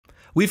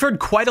We've heard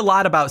quite a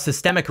lot about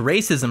systemic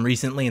racism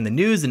recently in the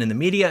news and in the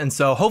media, and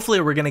so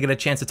hopefully we're going to get a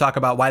chance to talk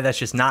about why that's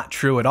just not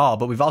true at all.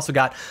 But we've also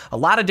got a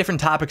lot of different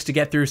topics to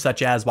get through,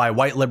 such as why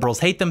white liberals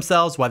hate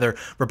themselves, whether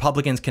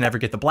Republicans can ever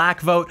get the black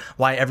vote,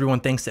 why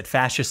everyone thinks that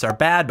fascists are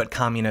bad but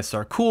communists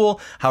are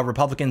cool, how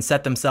Republicans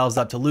set themselves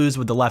up to lose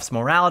with the left's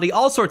morality,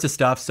 all sorts of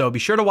stuff. So be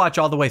sure to watch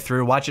all the way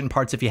through, watch it in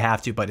parts if you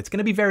have to, but it's going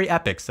to be very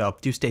epic, so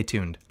do stay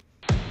tuned.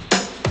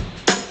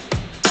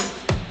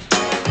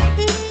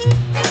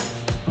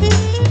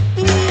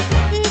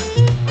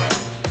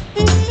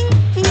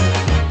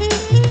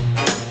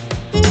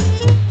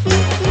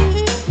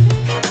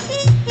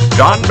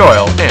 John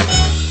Doyle in.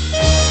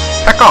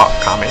 Heck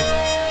off, Commie.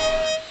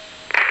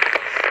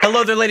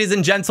 Hello there, ladies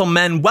and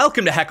gentlemen.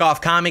 Welcome to Heck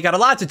Off Commie. Got a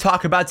lot to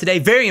talk about today.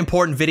 Very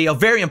important video,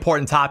 very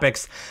important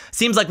topics.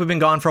 Seems like we've been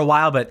gone for a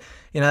while, but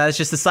you know, that's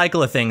just the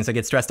cycle of things. I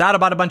get stressed out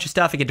about a bunch of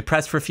stuff, I get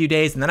depressed for a few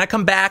days, and then I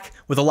come back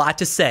with a lot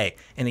to say,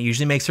 and it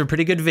usually makes for a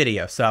pretty good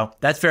video. So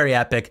that's very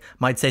epic.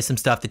 Might say some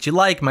stuff that you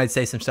like, might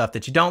say some stuff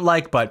that you don't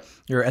like, but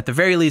you're at the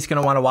very least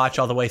going to want to watch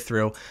all the way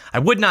through. I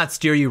would not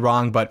steer you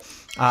wrong, but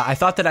I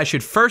thought that I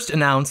should first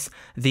announce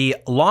the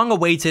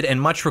long-awaited and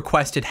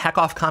much-requested Heck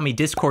Off Commie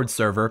Discord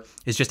server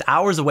is just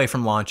hours away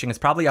from launching. It's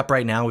probably up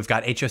right now. We've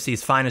got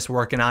HOC's finest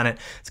working on it.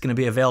 It's going to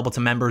be available to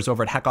members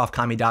over at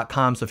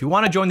heckoffcommie.com. So if you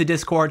want to join the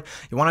Discord,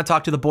 you want to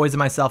talk to the boys and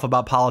myself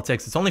about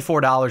politics, it's only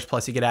 $4,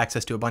 plus you get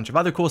access to a bunch of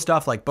other cool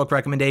stuff like book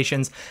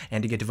recommendations,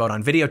 and you get to vote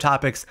on video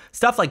topics,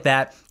 stuff like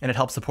that, and it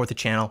helps support the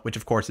channel, which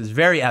of course is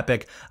very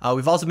epic.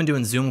 We've also been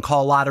doing Zoom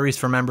call lotteries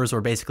for members, where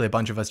basically a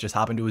bunch of us just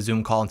hop into a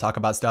Zoom call and talk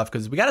about stuff,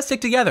 because we got to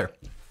stick together.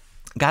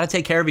 Got to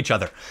take care of each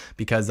other,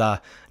 because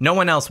no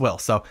one else will.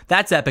 So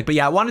that's epic. But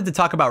yeah, I wanted to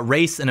talk about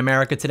race in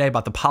America today,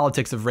 about the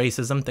politics of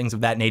racism, things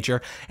of that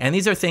nature. And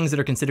these are things that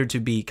are considered to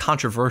be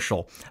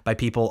controversial by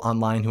people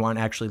online who aren't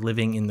actually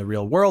living in the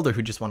real world, or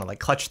who just want to like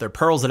clutch their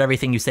pearls at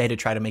everything you say to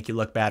try to make you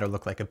look bad or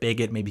look like a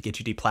bigot, maybe get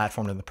you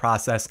deplatformed in the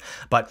process.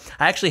 But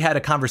I actually had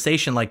a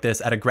conversation like this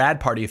at a grad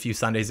party a few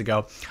Sundays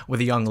ago with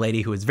a young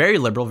lady who is very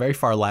liberal, very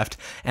far left.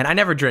 And I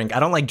never drink.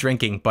 I don't like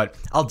drinking, but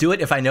I'll do it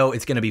if I know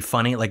it's going to be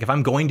funny. Like if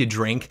I'm going to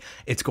drink,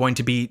 it's going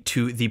to be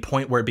to the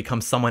point where it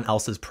becomes someone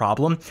else's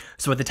problem.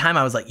 So at the time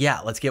I was like, yeah,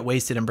 let's get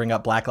wasted and bring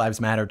up Black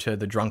Lives Matter to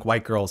the drunk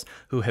white girls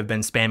who have been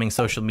spamming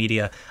social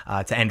media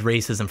to end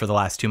racism for the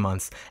last 2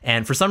 months.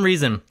 And for some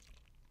reason,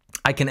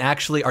 I can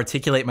actually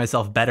articulate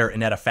myself better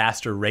and at a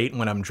faster rate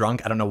when I'm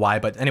drunk. I don't know why,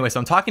 but anyway,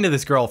 so I'm talking to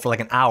this girl for like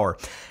an hour,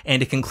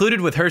 and it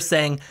concluded with her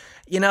saying,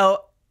 you know,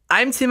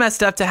 I'm too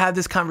messed up to have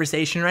this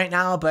conversation right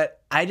now, but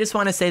I just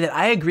want to say that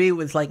I agree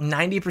with like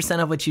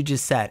 90% of what you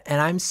just said, and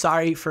I'm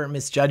sorry for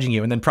misjudging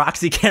you. And then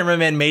proxy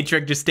cameraman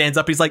Matrix just stands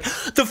up. He's like,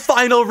 the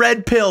final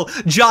red pill,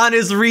 John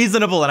is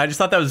reasonable. And I just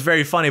thought that was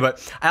very funny. But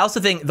I also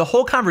think the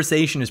whole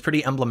conversation is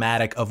pretty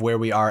emblematic of where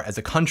we are as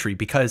a country,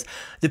 because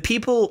the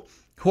people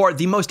who are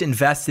the most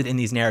invested in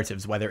these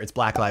narratives, whether it's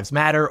Black Lives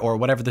Matter or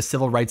whatever the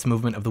civil rights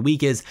movement of the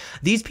week is,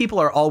 these people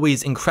are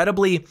always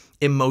incredibly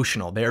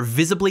emotional. They are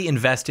visibly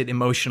invested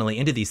emotionally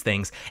into these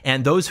things.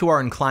 And those who are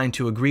inclined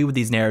to agree with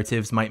these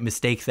narratives might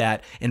mistake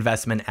that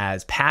investment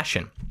as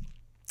passion.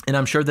 And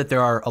I'm sure that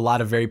there are a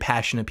lot of very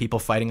passionate people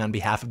fighting on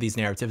behalf of these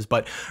narratives,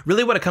 but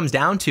really what it comes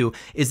down to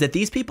is that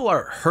these people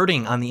are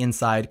hurting on the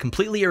inside,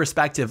 completely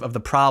irrespective of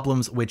the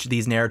problems which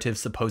these narratives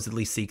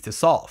supposedly seek to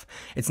solve.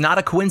 It's not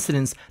a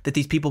coincidence that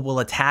these people will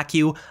attack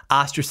you,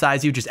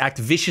 ostracize you, just act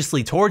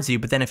viciously towards you,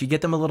 but then if you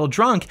get them a little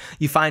drunk,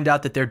 you find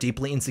out that they're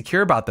deeply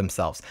insecure about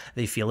themselves.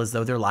 They feel as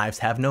though their lives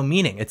have no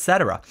meaning,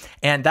 etc.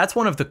 And that's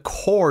one of the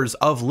cores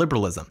of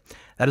liberalism.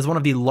 That is one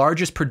of the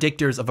largest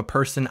predictors of a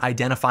person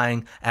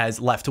identifying as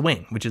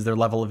left-wing, which is their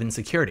level of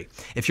insecurity.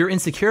 If you're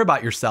insecure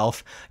about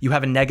yourself, you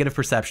have a negative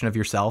perception of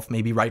yourself,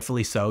 maybe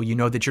rightfully so. You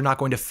know that you're not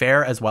going to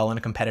fare as well in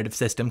a competitive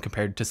system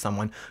compared to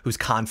someone who's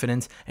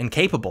confident and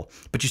capable,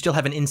 but you still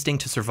have an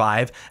instinct to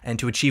survive and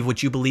to achieve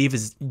what you believe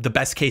is the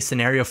best case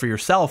scenario for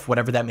yourself,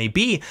 whatever that may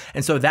be.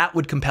 And so that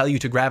would compel you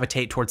to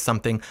gravitate towards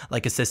something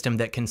like a system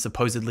that can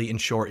supposedly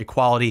ensure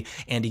equality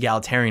and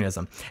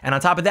egalitarianism. And on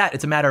top of that,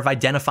 it's a matter of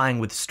identifying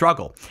with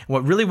struggle.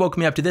 What really woke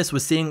me up to this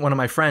was seeing one of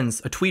my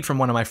friends, a tweet from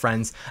one of my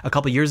friends a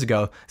couple years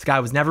ago. This guy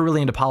was never really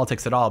into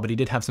politics at all, but he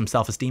did have some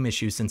self-esteem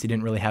issues since he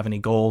didn't really have any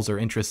goals or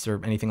interests or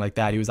anything like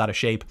that. He was out of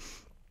shape.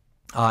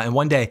 And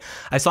one day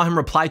I saw him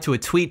reply to a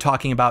tweet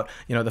talking about,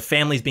 you know, the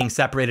families being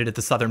separated at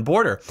the southern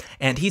border.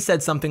 And he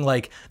said something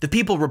like, the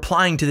people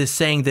replying to this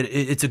saying that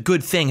it's a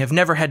good thing have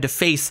never had to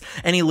face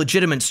any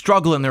legitimate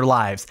struggle in their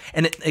lives.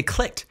 And it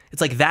clicked. It's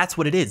like, that's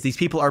what it is. These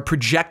people are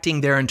projecting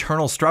their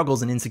internal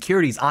struggles and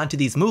insecurities onto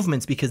these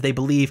movements because they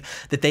believe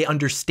that they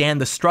understand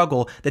the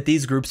struggle that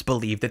these groups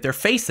believe that they're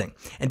facing,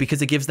 and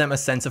because it gives them a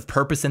sense of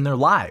purpose in their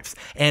lives.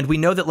 And we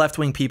know that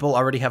left-wing people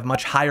already have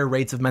much higher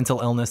rates of mental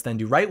illness than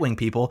do right-wing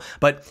people,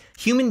 but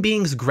human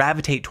beings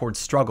gravitate towards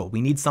struggle.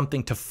 We need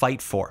something to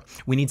fight for.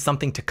 We need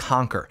something to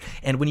conquer.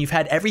 And when you've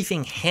had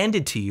everything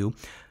handed to you,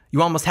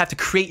 You almost have to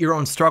create your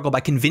own struggle by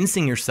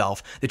convincing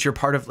yourself that you're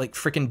part of like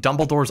freaking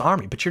Dumbledore's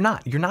army, but you're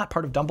not. You're not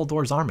part of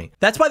Dumbledore's army.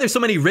 That's why there's so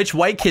many rich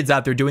white kids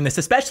out there doing this,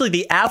 especially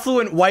the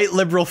affluent white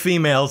liberal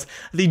females,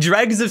 the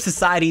dregs of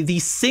society, the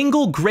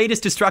single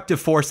greatest destructive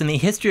force in the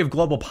history of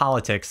global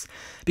politics.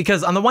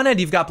 Because on the one hand,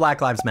 you've got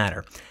Black Lives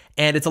Matter.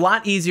 And it's a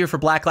lot easier for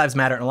Black Lives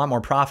Matter and a lot more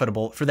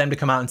profitable for them to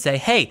come out and say,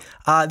 hey,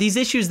 these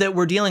issues that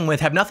we're dealing with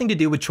have nothing to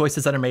do with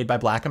choices that are made by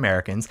Black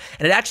Americans.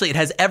 And it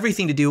has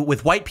everything to do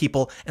with white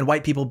people and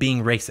white people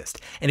being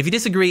racist. And if you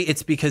disagree,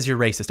 it's because you're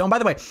racist. Oh, and by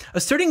the way,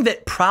 asserting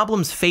that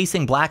problems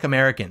facing Black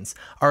Americans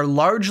are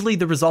largely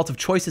the result of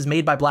choices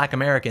made by Black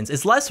Americans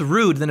is less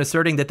rude than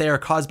asserting that they are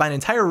caused by an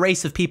entire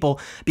race of people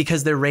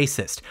because they're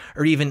racist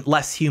or even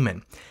less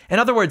human. In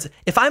other words,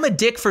 if I'm a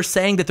dick for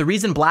saying that the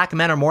reason Black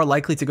men are more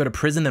likely to go to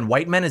prison than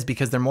white men is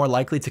because they're more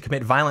likely to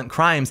commit violent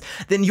crimes,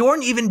 then you're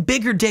an even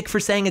bigger dick for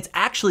saying it's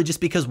actually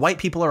just because white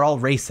people are all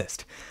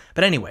racist.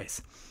 But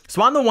anyways,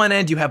 so on the one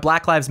end, you have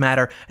Black Lives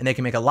Matter, and they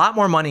can make a lot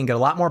more money and get a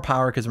lot more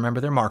power, because remember,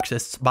 they're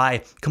Marxists,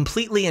 by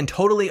completely and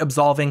totally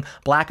absolving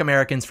Black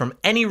Americans from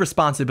any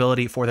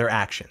responsibility for their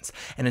actions,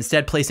 and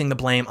instead placing the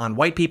blame on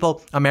white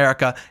people,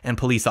 America, and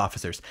police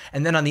officers.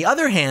 And then on the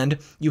other hand,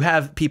 you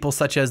have people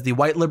such as the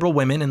white liberal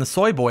women and the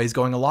soy boys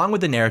going along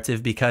with the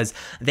narrative because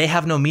they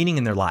have no meaning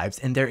in their lives,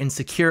 and they're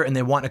insecure, and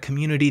they want a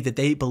community that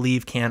they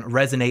believe can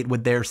resonate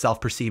with their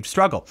self-perceived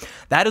struggle.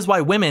 That is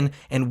why women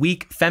and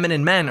weak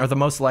feminine men are the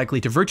most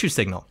likely to virtue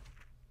signal.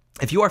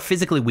 If you are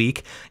physically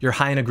weak, you're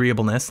high in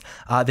agreeableness,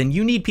 then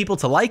you need people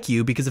to like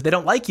you, because if they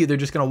don't like you, they're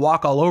just going to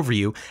walk all over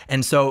you.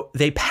 And so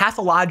they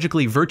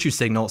pathologically virtue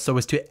signal so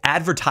as to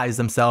advertise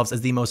themselves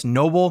as the most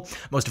noble,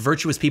 most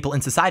virtuous people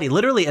in society,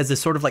 literally as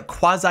this sort of like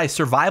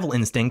quasi-survival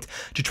instinct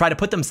to try to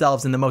put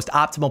themselves in the most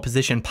optimal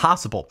position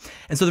possible.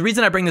 And so the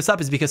reason I bring this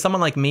up is because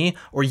someone like me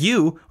or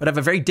you would have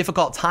a very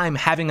difficult time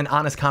having an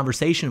honest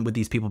conversation with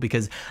these people,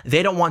 because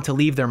they don't want to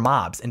leave their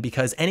mobs, and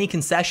because any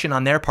concession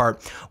on their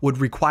part would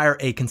require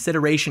a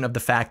consideration of the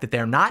fact that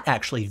they're not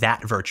actually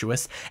that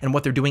virtuous, and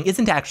what they're doing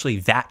isn't actually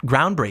that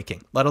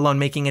groundbreaking, let alone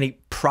making any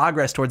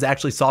progress towards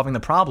actually solving the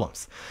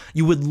problems.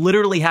 You would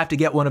literally have to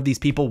get one of these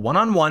people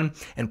one-on-one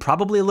and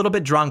probably a little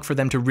bit drunk for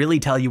them to really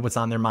tell you what's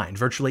on their mind.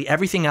 Virtually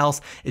everything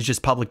else is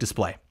just public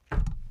display.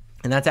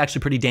 And that's actually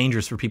pretty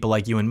dangerous for people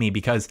like you and me,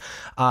 because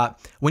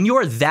when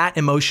you're that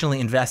emotionally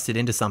invested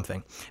into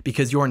something,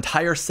 because your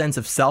entire sense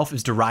of self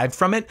is derived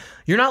from it,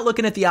 you're not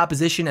looking at the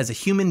opposition as a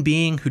human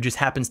being who just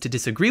happens to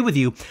disagree with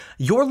you.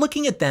 You're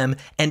looking at them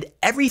and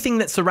everything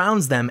that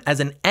surrounds them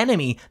as an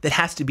enemy that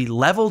has to be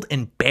leveled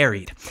and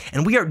buried.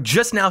 And we are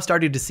just now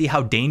starting to see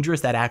how dangerous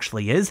that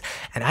actually is.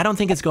 And I don't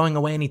think it's going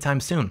away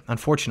anytime soon,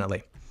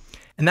 unfortunately.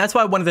 And that's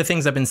why one of the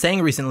things I've been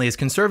saying recently is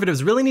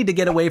conservatives really need to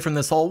get away from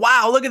this whole,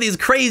 wow, look at these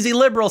crazy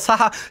liberals,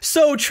 haha,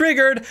 so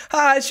triggered,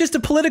 it's just a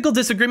political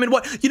disagreement.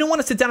 What, you don't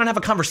want to sit down and have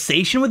a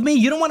conversation with me?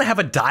 You don't want to have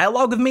a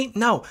dialogue with me?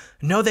 No,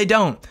 they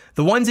don't.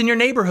 The ones in your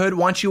neighborhood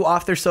want you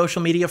off their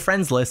social media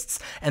friends lists,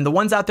 and the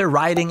ones out there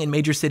rioting in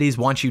major cities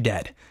want you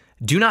dead.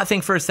 Do not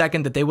think for a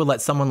second that they would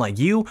let someone like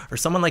you or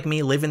someone like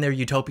me live in their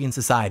utopian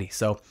society.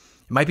 So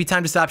it might be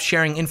time to stop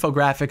sharing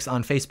infographics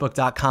on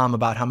Facebook.com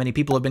about how many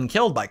people have been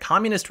killed by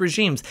communist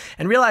regimes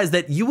and realize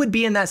that you would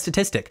be in that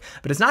statistic.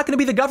 But it's not going to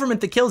be the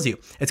government that kills you.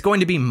 It's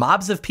going to be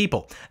mobs of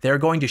people. They're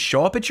going to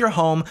show up at your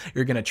home.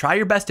 You're going to try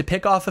your best to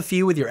pick off a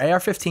few with your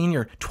AR-15,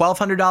 your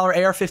 $1,200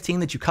 AR-15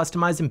 that you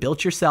customized and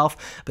built yourself.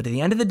 But at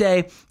the end of the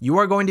day, you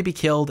are going to be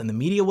killed, and the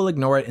media will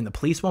ignore it, and the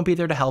police won't be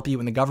there to help you,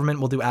 and the government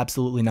will do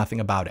absolutely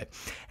nothing about it.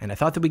 And I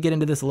thought that we'd get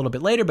into this a little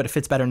bit later, but it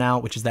fits better now,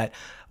 which is that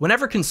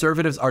whenever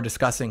conservatives are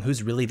discussing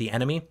who's really the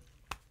enemy,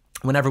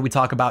 whenever we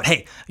talk about,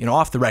 hey,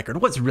 off the record,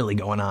 what's really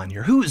going on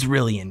here? Who's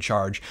really in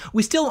charge?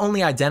 We still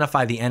only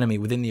identify the enemy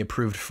within the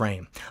approved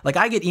frame. Like,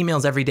 I get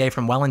emails every day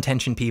from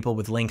well-intentioned people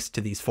with links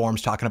to these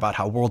forums talking about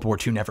how World War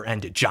II never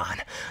ended.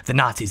 John, the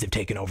Nazis have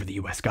taken over the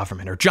US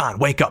government. Or John,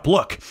 wake up,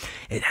 look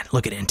at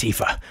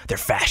Antifa. They're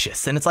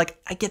fascists. And it's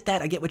like, I get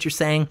that. I get what you're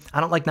saying. I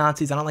don't like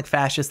Nazis. I don't like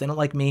fascists. They don't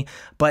like me.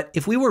 But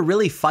if we were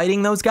really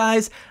fighting those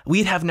guys,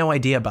 we'd have no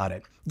idea about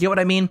it. You know what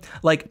I mean?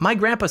 Like, my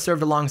grandpa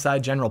served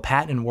alongside General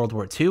Patton in World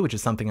War II, which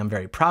is something I'm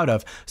very proud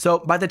of. So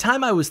by the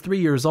time I was 3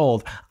 years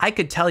old, I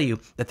could tell you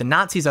that the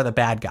Nazis are the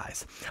bad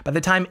guys. By the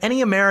time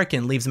any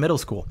American leaves middle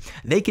school,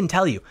 they can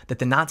tell you that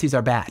the Nazis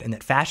are bad and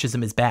that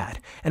fascism is bad.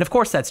 And of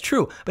course that's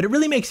true, but it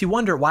really makes you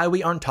wonder why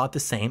we aren't taught the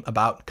same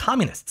about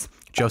communists.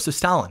 Joseph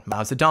Stalin,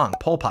 Mao Zedong,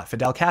 Pol Pot,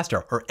 Fidel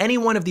Castro, or any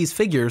one of these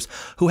figures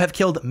who have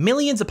killed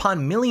millions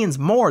upon millions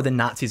more than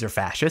Nazis or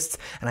fascists.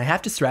 And I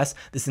have to stress,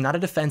 this is not a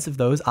defense of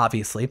those,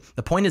 obviously.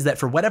 The point is that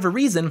for whatever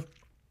reason,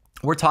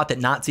 We're taught that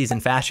Nazis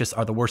and fascists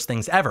are the worst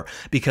things ever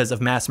because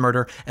of mass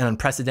murder and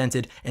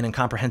unprecedented and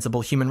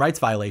incomprehensible human rights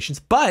violations.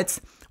 But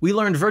we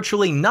learned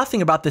virtually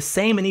nothing about the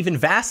same and even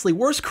vastly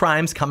worse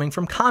crimes coming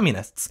from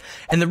communists.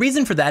 And the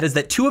reason for that is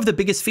that two of the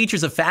biggest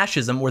features of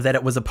fascism were that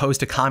it was opposed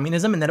to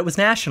communism and that it was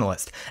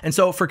nationalist. And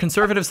so for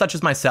conservatives such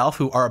as myself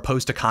who are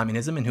opposed to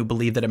communism and who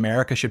believe that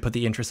America should put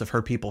the interests of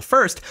her people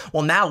first,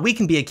 well, now we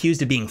can be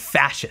accused of being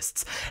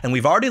fascists. And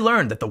we've already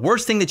learned that the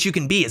worst thing that you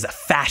can be is a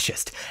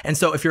fascist. And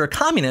so if you're a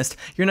communist,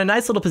 you're in a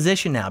nice little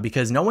position now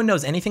because no one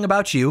knows anything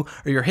about you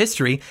or your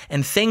history,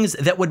 and things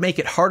that would make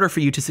it harder for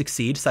you to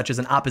succeed, such as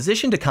an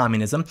opposition to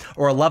communism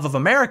or a love of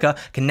America,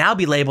 can now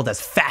be labeled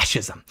as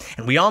fascism.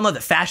 And we all know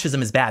that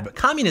fascism is bad, but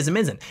communism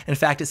isn't. In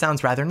fact, it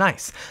sounds rather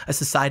nice. A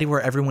society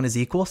where everyone is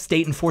equal,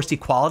 state-enforced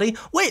equality.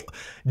 Wait,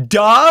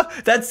 duh!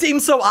 That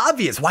seems so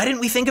obvious. Why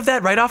didn't we think of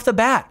that right off the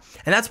bat?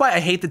 And that's why I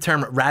hate the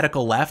term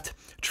radical left.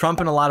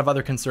 Trump and a lot of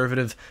other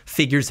conservative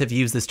figures have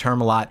used this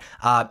term a lot.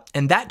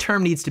 And that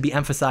term needs to be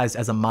emphasized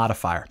as a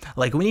modifier.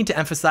 Like, we need to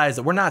emphasize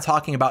that we're not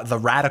talking about the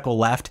radical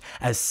left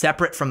as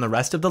separate from the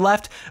rest of the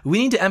left. We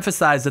need to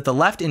emphasize that the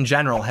left in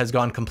general has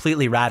gone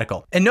completely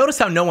radical. And notice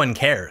how no one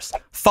cares.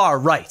 Far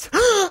right.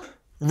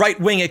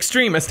 Right-wing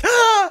extremist.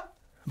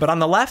 But on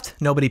the left,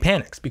 nobody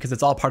panics because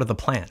it's all part of the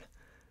plan.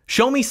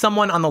 Show me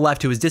someone on the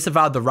left who has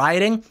disavowed the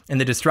rioting and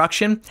the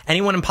destruction,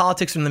 anyone in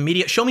politics or in the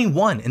media, show me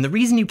one. And the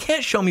reason you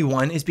can't show me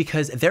one is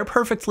because they're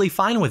perfectly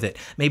fine with it.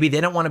 Maybe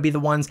they don't want to be the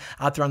ones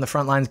out there on the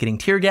front lines getting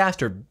tear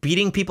gassed or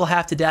beating people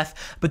half to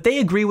death, but they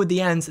agree with the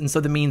ends, and so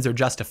the means are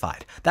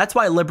justified. That's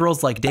why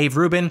liberals like Dave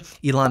Rubin,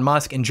 Elon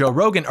Musk, and Joe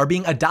Rogan are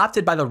being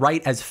adopted by the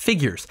right as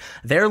figures.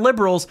 They're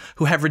liberals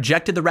who have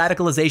rejected the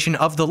radicalization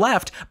of the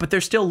left, but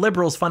they're still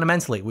liberals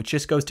fundamentally, which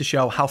just goes to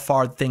show how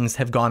far things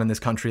have gone in this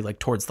country, like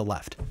towards the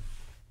left.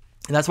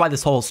 And that's why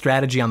this whole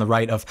strategy on the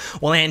right of,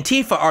 well,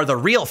 Antifa are the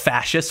real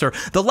fascists, or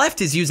the left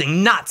is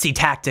using Nazi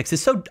tactics,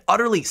 is so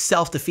utterly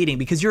self-defeating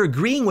because you're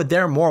agreeing with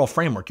their moral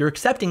framework. You're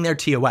accepting their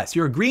TOS.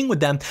 You're agreeing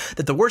with them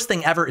that the worst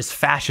thing ever is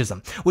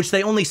fascism, which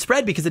they only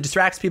spread because it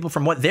distracts people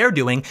from what they're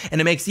doing,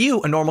 and it makes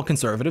you, a normal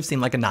conservative,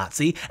 seem like a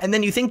Nazi. And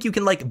then you think you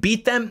can, like,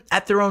 beat them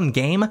at their own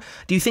game?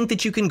 Do you think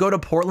that you can go to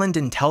Portland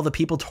and tell the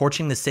people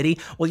torching the city,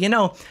 well, you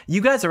know, you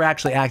guys are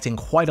actually acting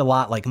quite a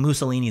lot like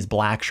Mussolini's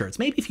black shirts.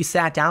 Maybe if you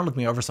sat down with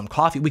me over some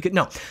coffee, we could...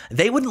 No,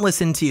 they wouldn't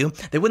listen to you.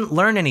 They wouldn't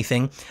learn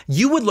anything.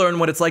 You would learn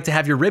what it's like to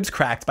have your ribs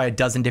cracked by a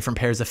dozen different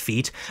pairs of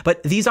feet.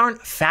 But these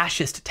aren't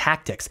fascist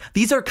tactics.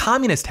 These are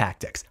communist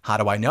tactics. How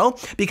do I know?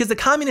 Because the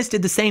communists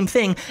did the same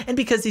thing, and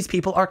because these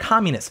people are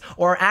communists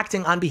or are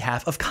acting on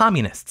behalf of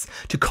communists.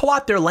 To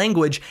co-opt their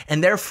language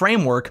and their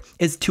framework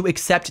is to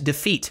accept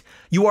defeat.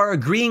 You are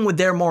agreeing with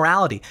their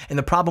morality. And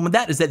the problem with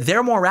that is that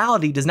their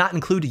morality does not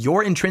include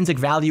your intrinsic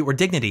value or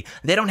dignity.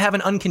 They don't have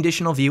an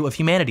unconditional view of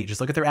humanity.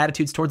 Just look at their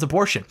attitudes towards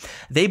abortion.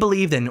 They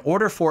believe that in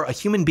order for a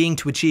human being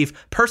to achieve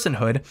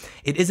personhood,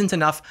 it isn't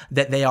enough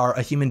that they are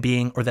a human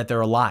being or that they're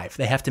alive.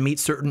 They have to meet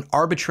certain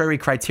arbitrary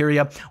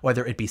criteria,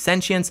 whether it be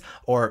sentience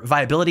or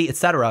viability,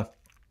 etc.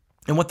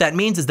 And what that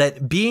means is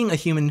that being a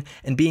human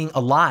and being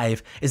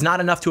alive is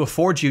not enough to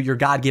afford you your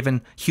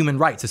God-given human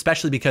rights,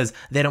 especially because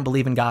they don't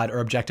believe in God or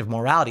objective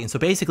morality. And so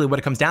basically what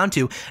it comes down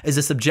to is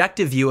a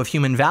subjective view of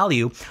human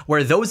value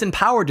where those in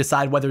power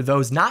decide whether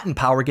those not in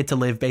power get to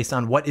live based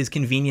on what is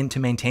convenient to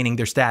maintaining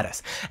their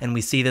status. And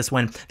we see this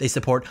when they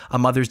support a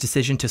mother's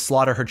decision to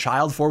slaughter her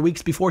child 4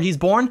 weeks before he's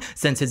born,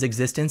 since his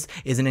existence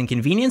is an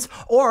inconvenience,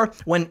 or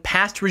when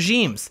past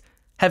regimes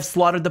have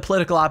slaughtered the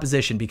political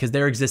opposition because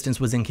their existence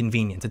was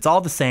inconvenient. It's all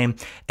the same,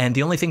 and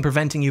the only thing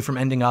preventing you from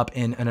ending up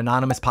in an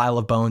anonymous pile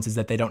of bones is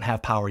that they don't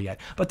have power yet.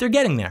 But they're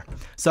getting there.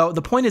 So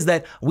the point is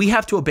that we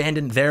have to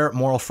abandon their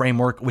moral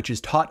framework, which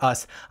is taught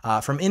us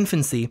from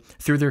infancy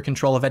through their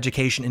control of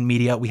education and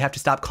media. We have to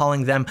stop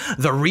calling them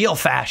the real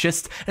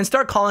fascists and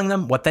start calling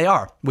them what they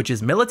are, which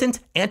is militant,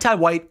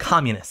 anti-white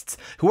communists.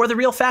 Who are the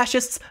real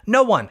fascists?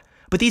 No one.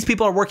 But these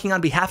people are working on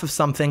behalf of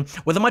something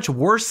with a much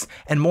worse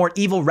and more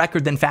evil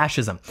record than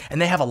fascism.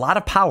 And they have a lot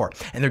of power,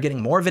 and they're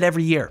getting more of it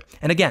every year.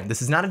 And again,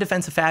 this is not a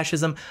defense of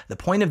fascism. The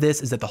point of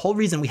this is that the whole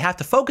reason we have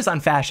to focus on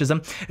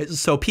fascism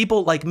is so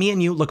people like me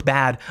and you look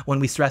bad when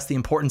we stress the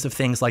importance of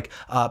things like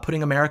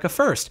putting America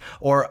first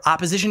or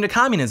opposition to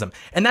communism.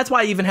 And that's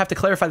why I even have to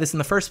clarify this in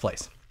the first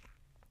place.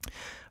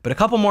 But a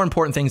couple more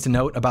important things to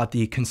note about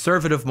the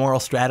conservative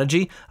moral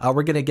strategy.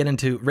 We're going to get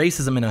into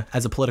racism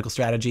as a political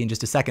strategy in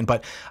just a second,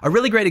 but a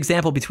really great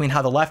example between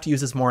how the left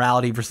uses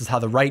morality versus how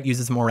the right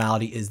uses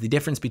morality is the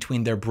difference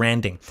between their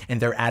branding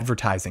and their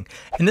advertising.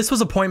 And this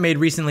was a point made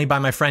recently by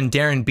my friend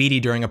Darren Beatty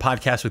during a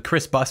podcast with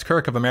Chris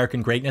Buskirk of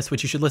American Greatness,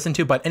 which you should listen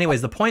to. But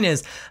anyways, the point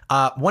is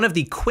one of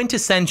the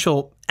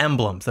quintessential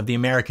emblems of the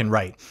American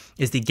right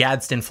is the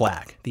Gadsden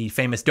flag, the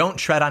famous "Don't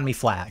Tread on Me"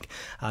 flag.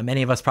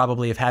 Many of us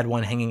probably have had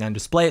one hanging on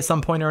display at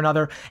some point or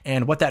another,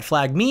 and what that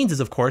flag means is,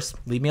 of course,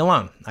 leave me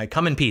alone. I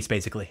come in peace,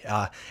 basically.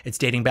 It's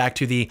dating back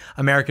to the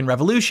American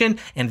Revolution,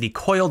 and the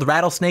coiled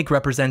rattlesnake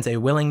represents a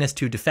willingness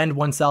to defend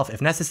oneself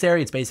if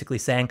necessary. It's basically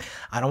saying,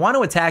 I don't want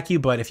to attack you,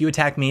 but if you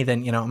attack me,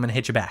 then, you know, I'm going to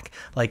hit you back,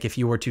 like if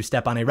you were to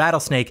step on a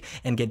rattlesnake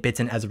and get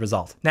bitten as a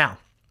result. Now,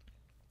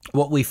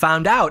 What we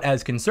found out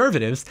as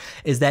conservatives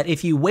is that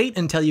if you wait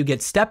until you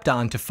get stepped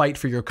on to fight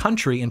for your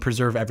country and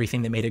preserve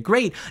everything that made it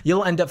great,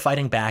 you'll end up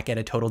fighting back at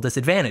a total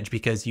disadvantage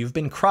because you've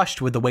been crushed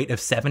with the weight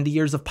of 70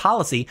 years of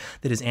policy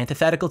that is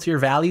antithetical to your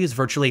values.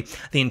 Virtually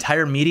the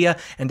entire media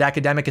and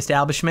academic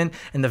establishment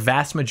and the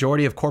vast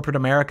majority of corporate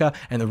America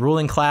and the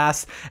ruling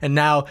class. And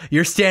now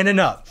you're standing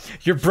up.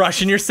 You're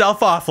brushing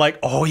yourself off like,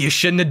 oh, you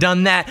shouldn't have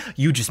done that.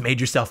 You just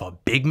made yourself a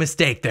big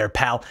mistake there,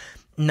 pal.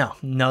 No,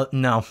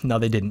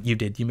 they didn't. You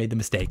did. You made the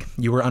mistake.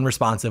 You were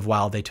unresponsive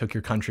while they took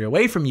your country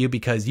away from you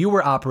because you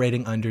were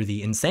operating under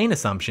the insane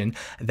assumption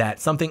that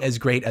something as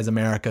great as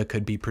America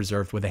could be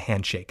preserved with a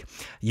handshake.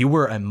 You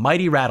were a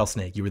mighty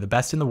rattlesnake. You were the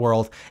best in the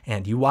world,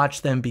 and you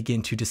watched them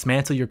begin to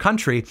dismantle your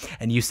country,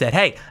 and you said,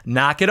 hey,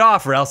 knock it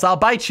off or else I'll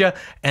bite you.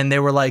 And they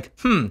were like,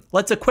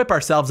 let's equip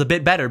ourselves a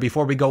bit better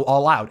before we go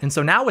all out. And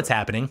so now what's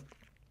happening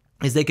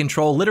is they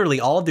control literally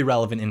all of the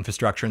relevant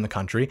infrastructure in the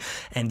country,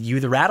 and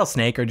you, the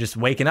rattlesnake, are just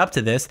waking up to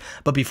this.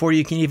 But before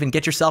you can even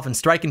get yourself in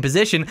striking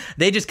position,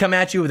 they just come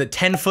at you with a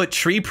 10-foot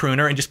tree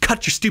pruner and just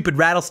cut your stupid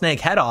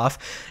rattlesnake head off.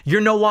 You're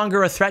no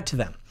longer a threat to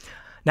them.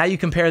 Now you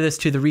compare this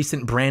to the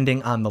recent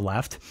branding on the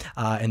left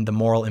and the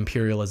moral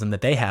imperialism that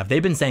they have.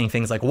 They've been saying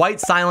things like white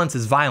silence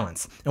is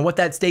violence. And what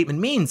that statement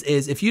means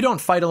is if you don't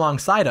fight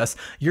alongside us,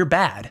 you're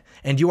bad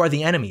and you are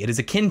the enemy. It is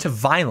akin to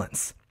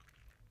violence.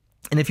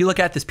 And if you look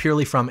at this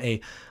purely from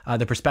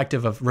the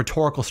perspective of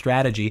rhetorical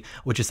strategy,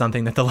 which is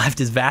something that the left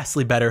is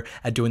vastly better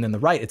at doing than the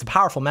right, it's a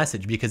powerful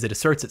message because it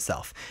asserts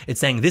itself. It's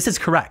saying this is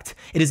correct.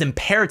 It is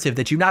imperative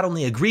that you not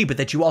only agree, but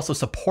that you also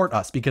support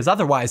us, because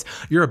otherwise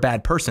you're a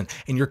bad person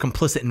and you're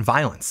complicit in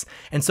violence.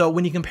 And so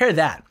when you compare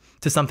that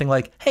to something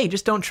like, hey,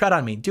 just don't tread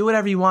on me. Do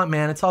whatever you want,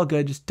 man. It's all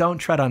good. Just don't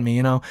tread on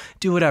me,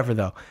 Do whatever,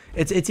 though.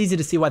 It's easy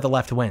to see why the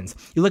left wins.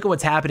 You look at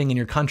what's happening in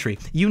your country.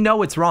 You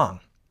know it's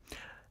wrong.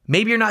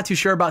 Maybe you're not too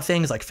sure about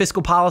things like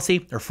fiscal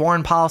policy or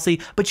foreign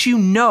policy, but you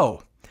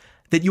know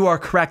that you are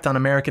correct on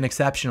American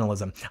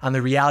exceptionalism, on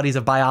the realities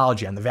of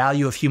biology, on the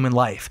value of human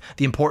life,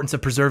 the importance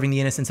of preserving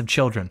the innocence of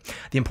children,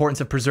 the importance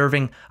of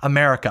preserving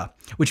America,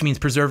 which means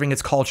preserving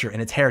its culture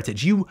and its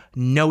heritage. You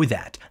know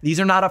that. These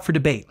are not up for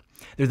debate.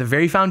 They're the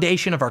very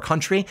foundation of our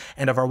country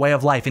and of our way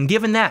of life. And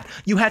given that,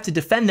 you have to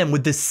defend them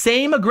with the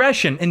same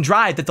aggression and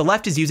drive that the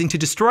left is using to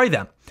destroy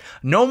them.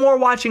 No more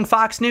watching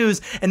Fox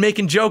News and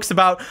making jokes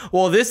about,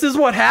 well, this is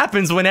what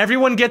happens when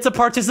everyone gets a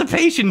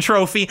participation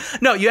trophy.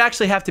 No, you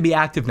actually have to be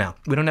active now.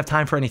 We don't have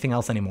time for anything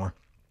else anymore.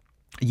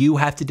 You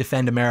have to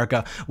defend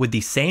America with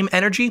the same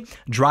energy,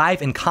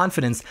 drive, and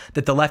confidence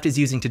that the left is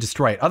using to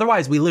destroy it.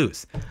 Otherwise, we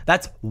lose.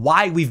 That's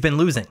why we've been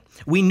losing.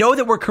 We know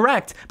that we're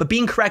correct, but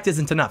being correct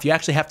isn't enough. You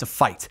actually have to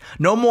fight.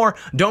 No more,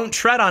 don't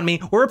tread on me.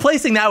 We're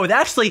replacing that with,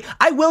 actually,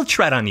 I will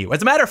tread on you.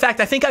 As a matter of fact,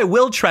 I think I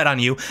will tread on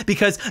you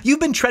because you've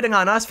been treading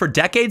on us for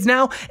decades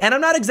now, and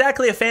I'm not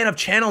exactly a fan of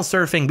channel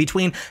surfing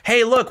between,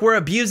 hey, look, we're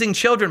abusing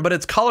children, but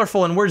it's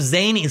colorful and we're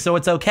zany, so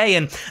it's okay,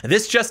 and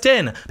this just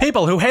in,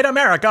 people who hate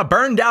America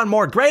burn down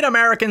more great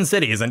American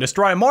cities and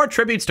destroy more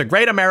tributes to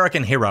great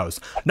American heroes.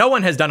 No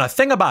one has done a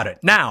thing about it.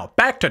 Now,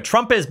 back to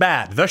Trump is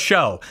bad, the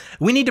show.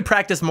 We need to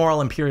practice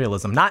moral imperialism.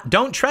 Not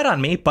don't tread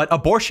on me, but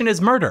abortion is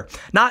murder.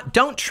 Not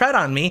don't tread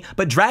on me,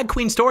 but drag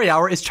queen story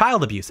hour is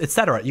child abuse,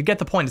 etc. You get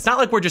the point. It's not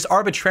like we're just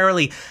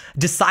arbitrarily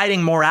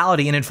deciding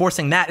morality and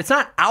enforcing that. It's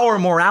not our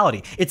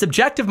morality. It's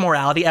objective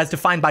morality as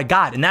defined by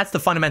God, and that's the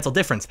fundamental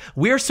difference.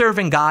 We're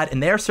serving God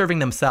and they're serving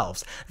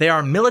themselves. They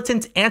are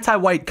militant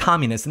anti-white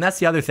communists, and that's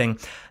the other thing.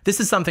 This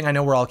is something I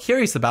know we're all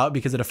curious about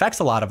because it affects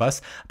a lot of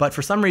us, but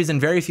for some reason,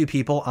 very few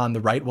people on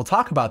the right will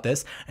talk about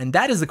this, and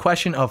that is the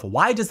question of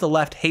why does the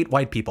left hate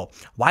white people?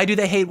 Why do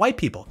they hate white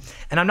people?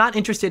 And I'm not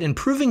interested in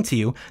proving to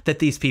you that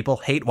these people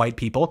hate white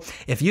people.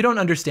 If you don't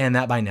understand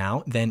that by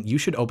now, then you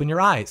should open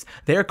your eyes.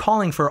 They're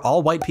calling for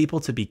all white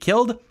people to be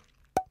killed.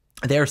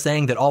 They're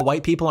saying that all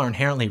white people are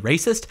inherently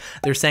racist.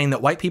 They're saying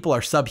that white people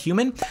are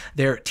subhuman.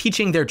 They're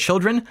teaching their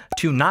children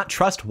to not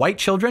trust white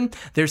children.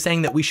 They're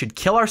saying that we should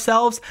kill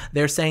ourselves.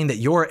 They're saying that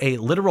you're a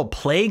literal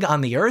plague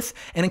on the earth.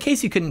 And in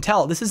case you couldn't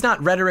tell, this is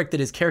not rhetoric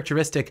that is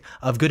characteristic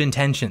of good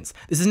intentions.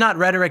 This is not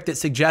rhetoric that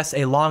suggests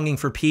a longing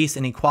for peace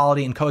and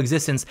equality and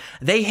coexistence.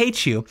 They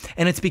hate you,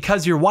 and it's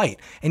because you're white.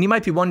 And you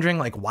might be wondering,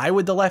 like, why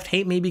would the left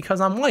hate me because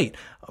I'm white?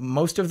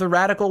 Most of the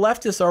radical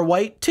leftists are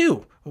white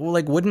too. Well,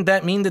 like, wouldn't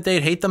that mean that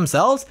they'd hate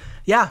themselves?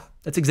 Yeah,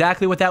 that's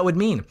exactly what that would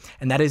mean.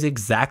 And that is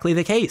exactly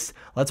the case.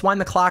 Let's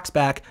wind the clocks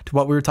back to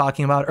what we were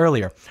talking about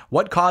earlier.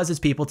 What causes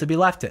people to be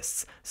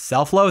leftists?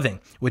 Self-loathing,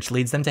 which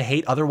leads them to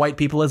hate other white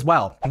people as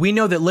well. We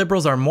know that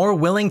liberals are more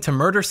willing to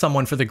murder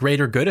someone for the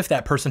greater good if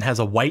that person has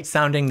a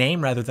white-sounding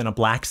name rather than a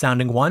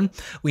black-sounding one.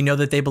 We know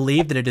that they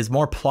believe that it is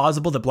more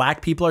plausible that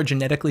black people are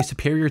genetically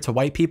superior to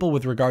white people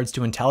with regards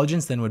to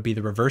intelligence than would be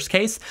the reverse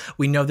case.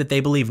 We know that they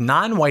believe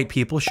non-white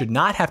people should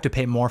not have to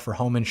pay more for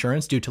home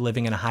insurance due to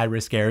living in a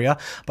high-risk area,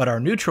 but are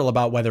neutral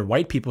about whether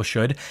white people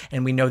should.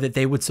 And we know that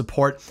they would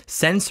support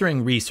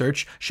censoring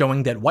research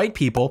showing that white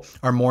people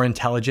are more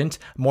intelligent,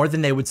 more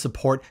than they would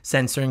support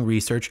censoring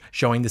research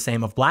showing the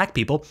same of black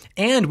people.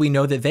 And we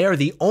know that they are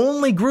the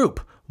only group,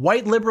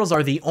 white liberals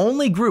are the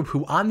only group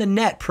who on the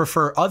net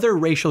prefer other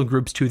racial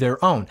groups to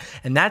their own.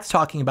 And that's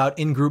talking about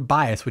in-group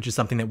bias, which is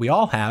something that we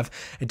all have.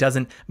 It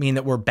doesn't mean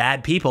that we're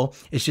bad people.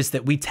 It's just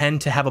that we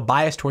tend to have a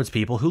bias towards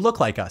people who look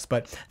like us,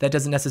 but that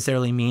doesn't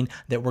necessarily mean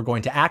that we're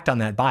going to act on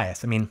that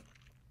bias. I mean,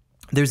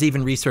 there's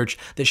even research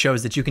that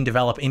shows that you can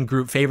develop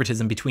in-group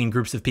favoritism between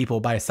groups of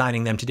people by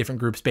assigning them to different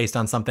groups based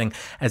on something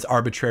as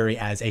arbitrary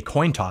as a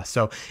coin toss.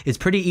 So it's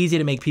pretty easy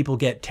to make people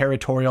get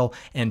territorial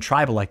and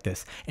tribal like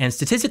this. And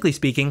statistically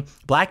speaking,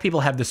 black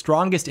people have the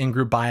strongest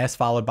in-group bias,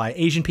 followed by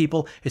Asian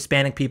people,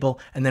 Hispanic people,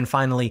 and then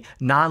finally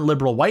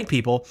non-liberal white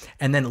people.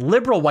 And then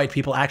liberal white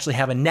people actually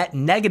have a net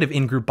negative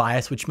in-group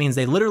bias, which means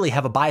they literally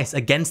have a bias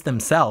against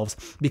themselves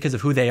because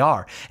of who they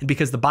are. And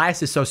because the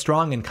bias is so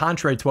strong and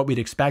contrary to what we'd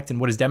expect and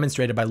what is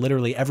demonstrated by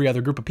literally every other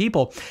group of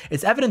people,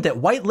 it's evident that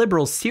white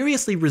liberals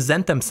seriously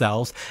resent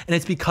themselves, and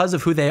it's because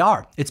of who they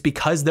are. It's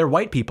because they're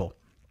white people.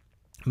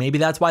 Maybe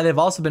that's why they've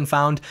also been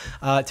found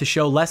to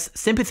show less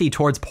sympathy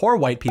towards poor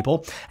white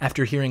people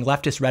after hearing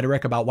leftist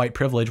rhetoric about white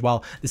privilege,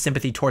 while the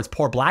sympathy towards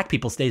poor black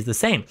people stays the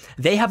same.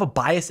 They have a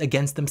bias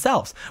against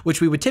themselves, which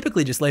we would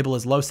typically just label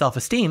as low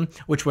self-esteem,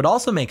 which would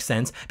also make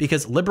sense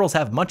because liberals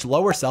have much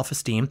lower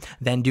self-esteem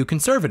than do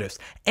conservatives.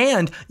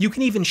 And you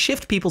can even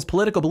shift people's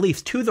political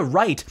beliefs to the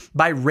right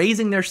by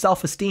raising their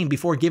self-esteem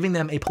before giving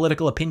them a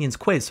political opinions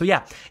quiz. So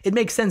yeah, it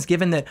makes sense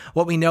given that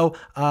what we know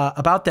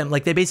about them,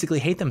 like they basically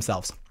hate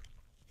themselves.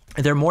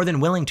 They're more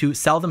than willing to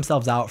sell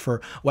themselves out for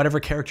whatever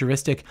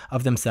characteristic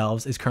of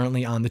themselves is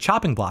currently on the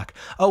chopping block.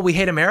 Oh, we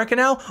hate America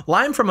now? Well,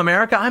 I'm from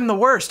America. I'm the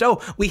worst. Oh,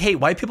 we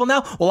hate white people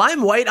now? Well,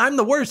 I'm white. I'm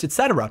the worst,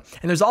 etc.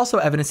 And there's also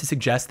evidence to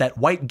suggest that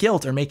white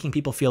guilt, or making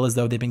people feel as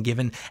though they've been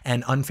given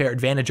an unfair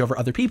advantage over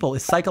other people,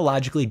 is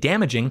psychologically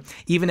damaging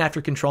even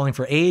after controlling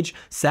for age,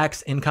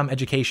 sex, income,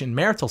 education,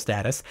 marital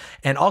status,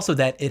 and also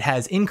that it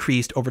has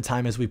increased over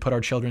time as we put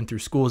our children through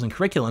schools and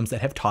curriculums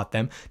that have taught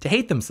them to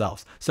hate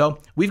themselves. So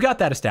we've got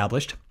that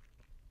established.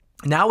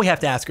 Now we have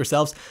to ask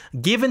ourselves,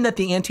 given that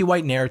the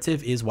anti-white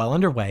narrative is well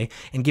underway,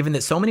 and given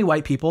that so many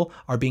white people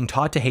are being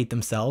taught to hate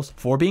themselves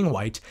for being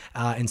white,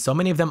 and so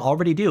many of them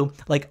already do,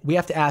 like, we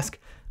have to ask,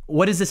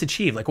 what does this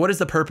achieve? Like, what is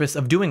the purpose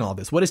of doing all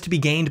this? What is to be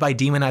gained by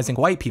demonizing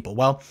white people?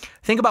 Well,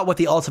 think about what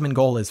the ultimate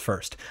goal is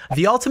first.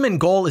 The ultimate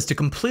goal is to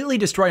completely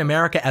destroy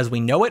America as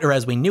we know it, or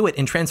as we knew it,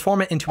 and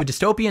transform it into a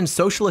dystopian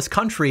socialist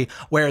country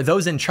where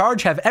those in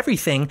charge have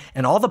everything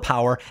and all the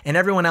power and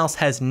everyone else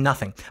has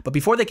nothing. But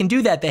before they can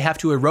do that, they have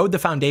to erode the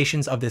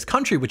foundations of this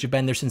country, which have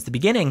been there since the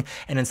beginning,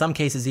 and in some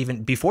cases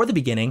even before the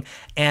beginning.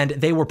 And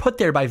they were put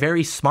there by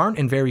very smart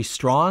and very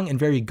strong and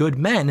very good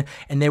men,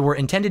 and they were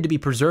intended to be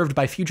preserved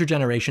by future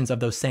generations of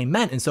those same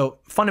men. And so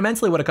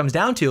fundamentally what it comes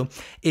down to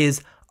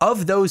is,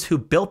 of those who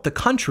built the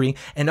country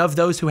and of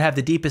those who have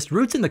the deepest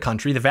roots in the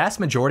country, the vast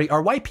majority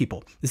are white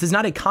people. This is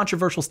not a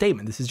controversial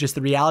statement. This is just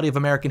the reality of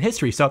American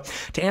history. So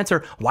to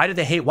answer why do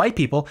they hate white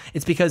people,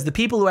 it's because the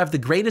people who have the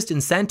greatest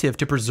incentive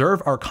to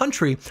preserve our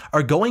country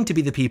are going to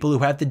be the people who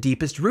have the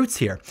deepest roots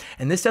here.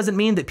 And this doesn't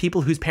mean that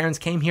people whose parents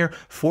came here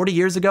 40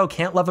 years ago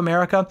can't love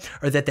America,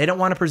 or that they don't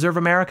want to preserve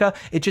America.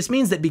 It just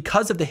means that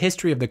because of the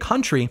history of the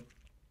country,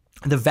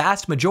 the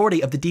vast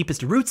majority of the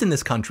deepest roots in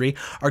this country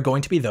are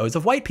going to be those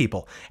of white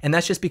people. And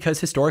that's just because,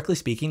 historically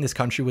speaking, this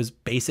country was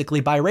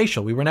basically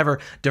biracial. We were never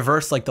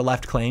diverse like the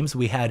left claims.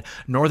 We had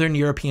Northern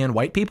European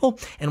white people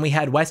and we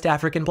had West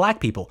African black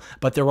people,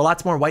 but there were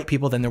lots more white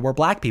people than there were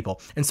black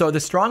people. And so the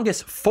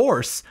strongest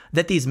force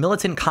that these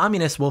militant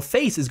communists will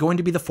face is going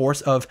to be the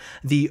force of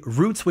the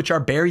roots which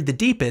are buried the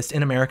deepest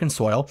in American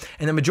soil.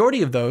 And the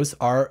majority of those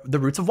are the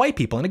roots of white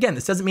people. And again,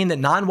 this doesn't mean that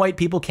non-white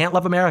people can't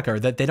love America, or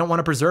that they don't want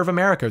to preserve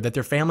America, or that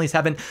their families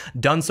haven't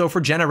done so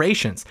for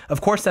generations. Of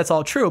course, that's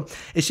all true.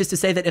 It's just to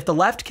say that if the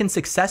left can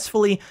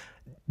successfully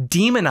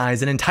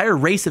demonize an entire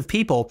race of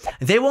people,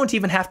 they won't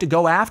even have to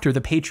go after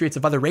the patriots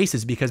of other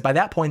races, because by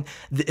that point,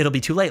 it'll be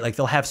too late. Like,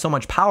 they'll have so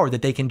much power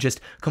that they can just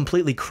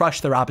completely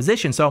crush their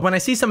opposition. So when I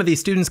see some of these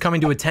students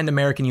coming to attend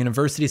American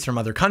universities from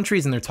other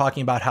countries, and they're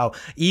talking about how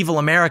evil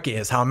America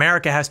is, how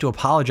America has to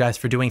apologize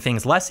for doing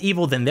things less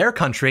evil than their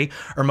country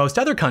or most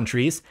other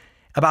countries,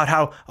 about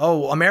how,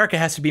 oh, America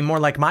has to be more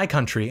like my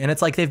country. And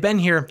it's like they've been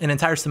here an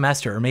entire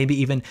semester, or maybe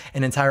even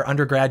an entire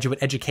undergraduate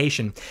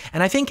education.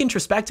 And I think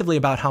introspectively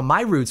about how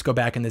my roots go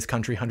back in this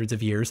country hundreds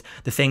of years,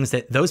 the things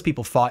that those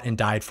people fought and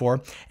died for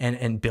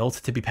and built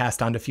to be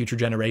passed on to future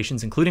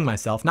generations, including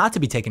myself, not to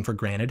be taken for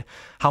granted,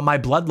 how my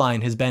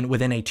bloodline has been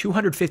within a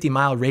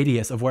 250-mile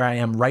radius of where I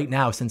am right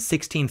now since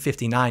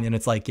 1659. And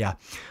it's like, yeah,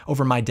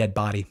 over my dead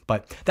body.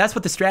 But that's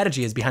what the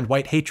strategy is behind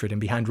white hatred and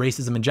behind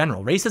racism in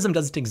general. Racism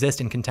doesn't exist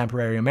in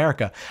contemporary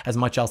America as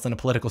much else than a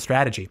political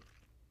strategy.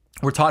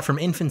 We're taught from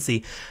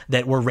infancy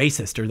that we're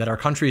racist, or that our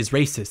country is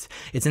racist.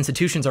 Its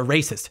institutions are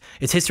racist.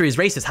 Its history is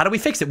racist. How do we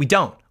fix it? We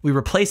don't. We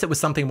replace it with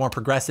something more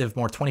progressive,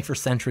 more 21st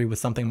century, with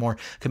something more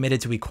committed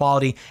to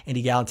equality and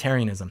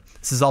egalitarianism.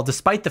 This is all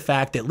despite the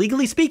fact that,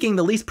 legally speaking,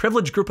 the least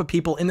privileged group of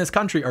people in this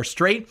country are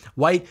straight,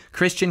 white,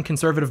 Christian,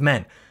 conservative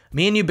men.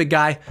 Me and you, big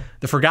guy,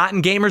 the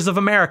forgotten gamers of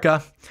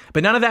America.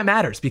 But none of that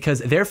matters because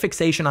their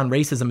fixation on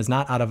racism is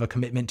not out of a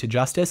commitment to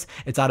justice.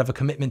 It's out of a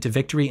commitment to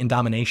victory and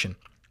domination.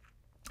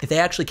 If they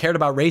actually cared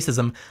about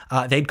racism,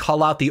 they'd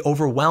call out the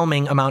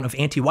overwhelming amount of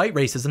anti-white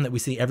racism that we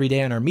see every day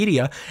in our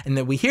media and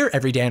that we hear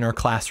every day in our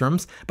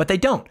classrooms, but they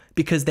don't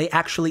because they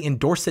actually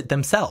endorse it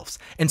themselves.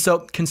 And so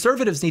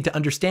conservatives need to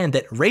understand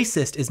that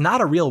racist is not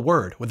a real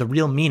word with a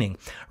real meaning.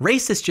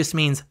 Racist just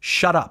means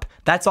shut up.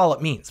 That's all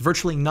it means,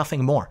 virtually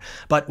nothing more.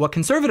 But what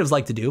conservatives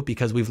like to do,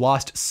 because we've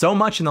lost so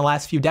much in the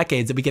last few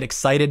decades that we get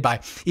excited by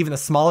even the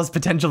smallest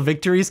potential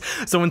victories.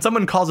 So when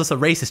someone calls us a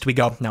racist, we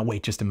go, now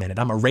wait just a minute,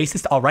 I'm a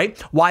racist, all right?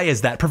 Why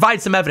is that?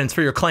 Provide some evidence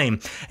for your claim.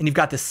 And you've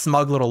got this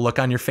smug little look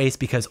on your face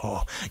because,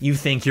 oh, you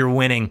think you're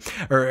winning.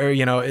 Or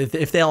you know,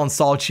 if they'll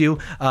insult you,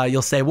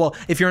 you'll say, well,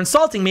 if you're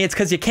insulting me, it's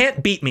because you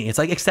can't beat me. It's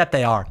like, except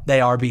they are. They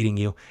are beating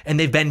you. And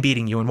they've been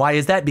beating you. And why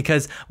is that?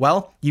 Because,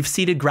 well, you've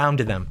ceded ground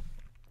to them.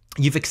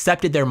 You've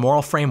accepted their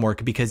moral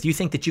framework because you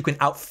think that you can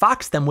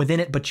outfox them within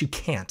it, but you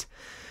can't.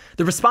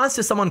 The response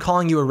to someone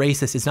calling you a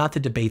racist is not to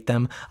debate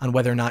them on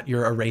whether or not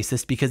you're a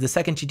racist, because the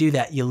second you do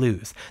that, you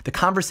lose. The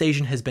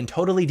conversation has been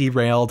totally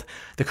derailed.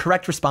 The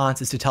correct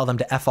response is to tell them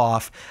to F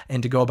off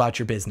and to go about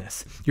your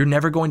business. You're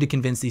never going to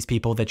convince these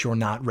people that you're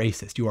not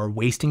racist. You are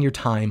wasting your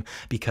time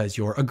because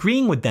you're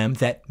agreeing with them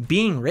that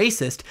being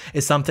racist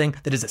is something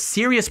that is a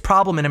serious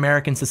problem in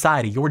American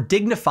society. You're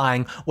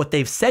dignifying what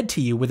they've said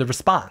to you with a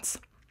response.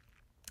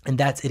 And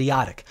that's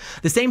idiotic.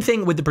 The same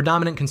thing with the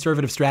predominant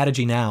conservative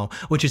strategy now,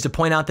 which is to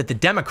point out that the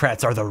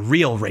Democrats are the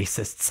real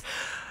racists.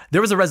 There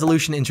was a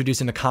resolution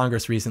introduced into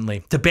Congress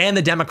recently to ban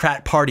the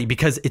Democrat Party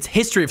because its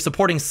history of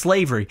supporting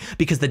slavery,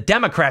 because the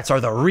Democrats are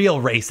the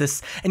real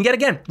racists. And yet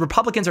again,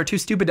 Republicans are too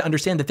stupid to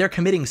understand that they're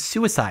committing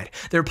suicide.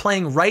 They're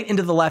playing right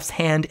into the left's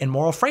hand and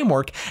moral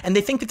framework, and they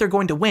think that they're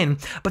going to win,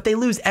 but they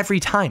lose every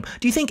time.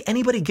 Do you think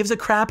anybody gives a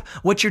crap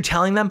what you're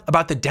telling them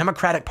about the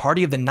Democratic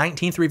Party of the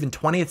 19th or even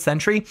 20th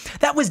century?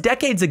 That was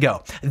decades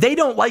ago. They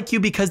don't like you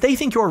because they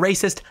think you're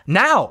racist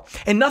now,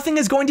 and nothing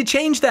is going to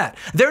change that.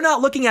 They're not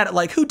looking at it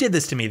like, who did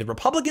this to me, the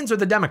Republicans or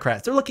the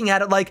Democrats? They're looking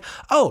at it like,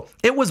 oh,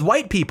 it was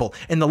white people.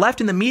 And the left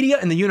and the media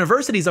and the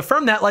universities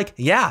affirm that like,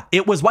 yeah,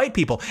 it was white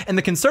people. And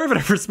the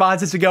conservative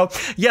response is to go,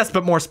 yes,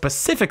 but more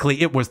specifically,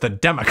 it was the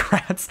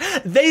Democrats.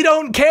 They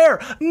don't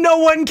care. No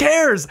one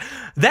cares.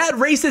 That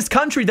racist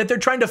country that they're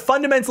trying to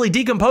fundamentally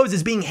decompose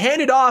is being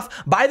handed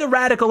off by the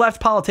radical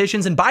left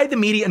politicians and by the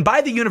media and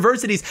by the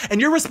universities. And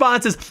your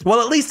response is,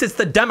 well, at least it's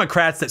the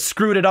Democrats that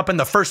screwed it up in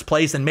the first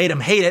place and made them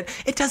hate it.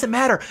 It doesn't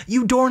matter.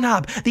 You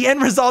doorknob. The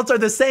end results are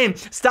the same.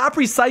 Stop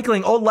recycling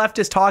old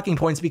leftist talking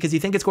points because you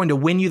think it's going to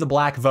win you the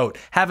black vote.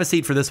 Have a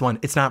seat for this one.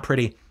 It's not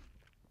pretty.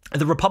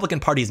 The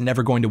Republican Party is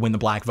never going to win the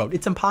black vote.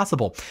 It's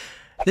impossible.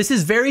 This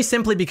is very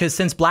simply because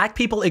since black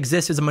people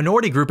exist as a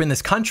minority group in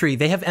this country,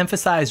 they have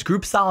emphasized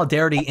group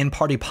solidarity in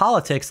party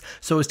politics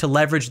so as to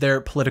leverage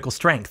their political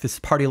strength. This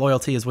party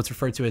loyalty is what's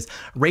referred to as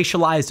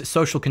racialized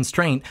social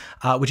constraint,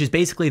 which is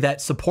basically that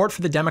support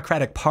for the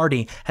Democratic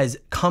Party has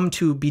come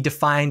to be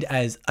defined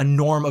as a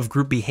norm of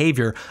group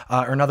behavior,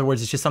 or in other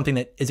words, it's just something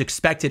that is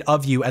expected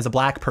of you as a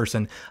black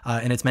person,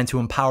 and it's meant to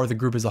empower the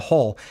group as a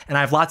whole. And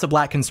I have lots of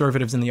black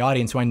conservatives in the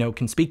audience who I know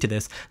can speak to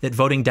this, that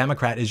voting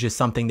Democrat is just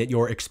something that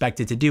you're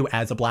expected to do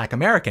as a black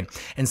American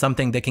and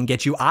something that can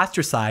get you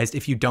ostracized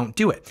if you don't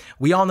do it.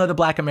 We all know that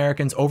black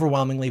Americans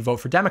overwhelmingly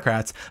vote for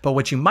Democrats, but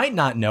what you might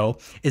not know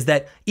is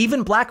that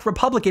even black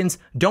Republicans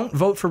don't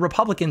vote for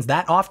Republicans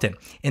that often.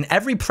 In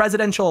every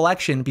presidential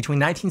election between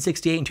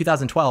 1968 and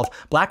 2012,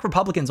 black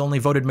Republicans only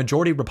voted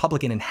majority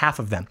Republican in half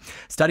of them.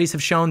 Studies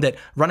have shown that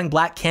running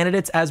black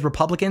candidates as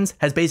Republicans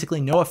has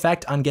basically no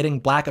effect on getting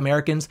black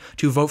Americans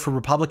to vote for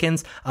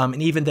Republicans,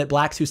 and even that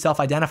blacks who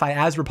self-identify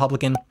as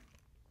Republican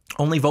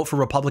only vote for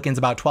Republicans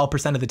about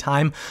 12% of the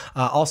time.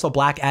 Also,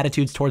 black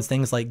attitudes towards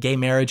things like gay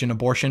marriage and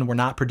abortion were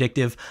not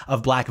predictive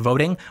of black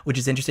voting, which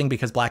is interesting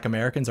because black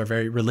Americans are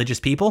very religious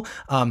people.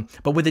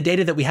 But with the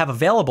data that we have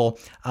available,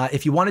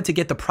 if you wanted to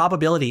get the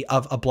probability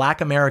of a black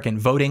American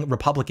voting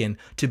Republican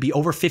to be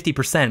over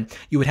 50%,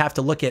 you would have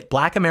to look at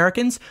black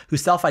Americans who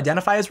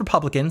self-identify as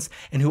Republicans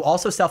and who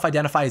also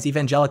self-identify as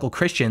evangelical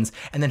Christians,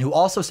 and then who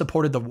also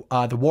supported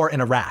the war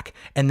in Iraq.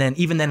 And then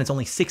even then, it's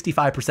only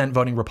 65%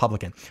 voting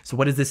Republican. So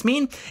what does this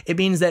mean? It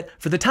means that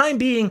for the time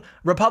being,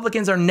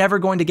 Republicans are never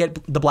going to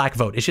get the black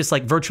vote. It's just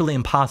like virtually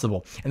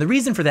impossible. And the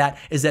reason for that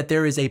is that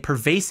there is a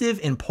pervasive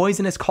and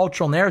poisonous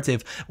cultural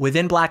narrative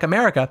within black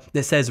America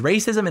that says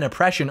racism and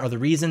oppression are the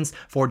reasons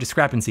for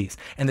discrepancies.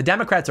 And the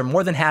Democrats are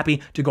more than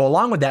happy to go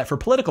along with that for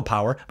political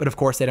power. But of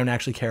course, they don't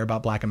actually care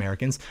about black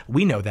Americans.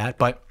 We know that,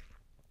 but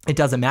it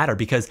doesn't matter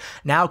because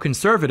now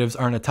conservatives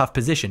are in a tough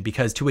position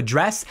because to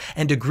address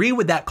and agree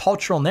with that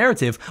cultural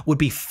narrative would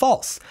be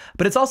false.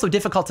 But it's also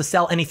difficult to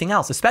sell anything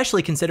else,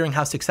 especially considering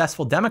how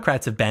successful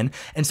Democrats have been.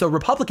 And so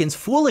Republicans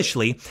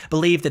foolishly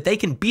believe that they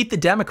can beat the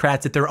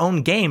Democrats at their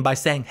own game by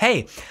saying,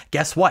 hey,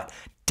 guess what?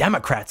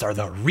 Democrats are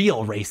the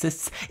real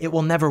racists, it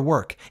will never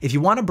work. If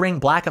you want to bring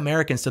black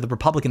Americans to the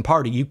Republican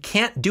Party, you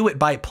can't do it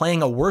by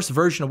playing a worse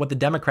version of what the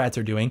Democrats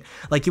are doing.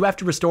 Like, you have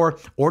to restore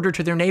order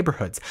to their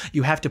neighborhoods.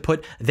 You have to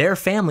put their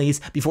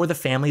families before the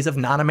families of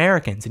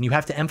non-Americans. And you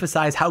have to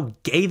emphasize how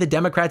gay the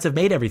Democrats have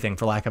made everything,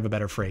 for lack of a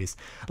better phrase.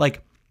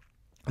 Like,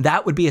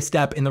 that would be a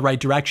step in the right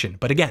direction.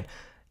 But again,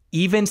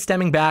 even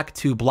stemming back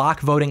to block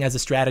voting as a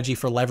strategy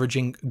for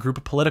leveraging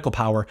group political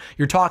power,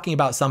 you're talking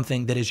about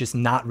something that is just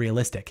not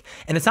realistic.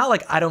 And it's not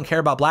like I don't care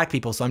about black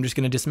people, so I'm just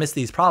going to dismiss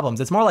these problems.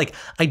 It's more like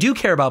I do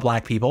care about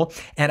black people,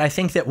 and I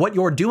think that what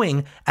you're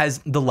doing as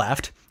the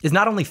left is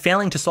not only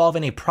failing to solve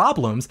any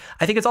problems,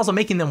 I think it's also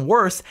making them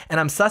worse, and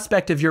I'm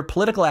suspect of your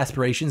political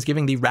aspirations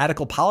giving the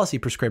radical policy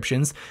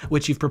prescriptions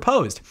which you've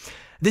proposed.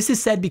 This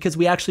is said because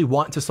we actually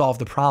want to solve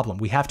the problem.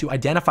 We have to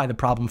identify the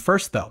problem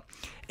first, though.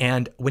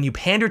 And when you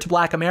pander to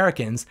black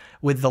Americans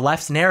with the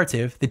left's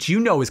narrative that you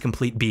know is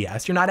complete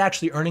BS, you're not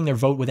actually earning their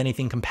vote with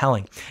anything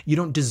compelling. You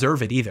don't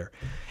deserve it either.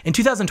 In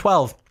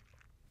 2012,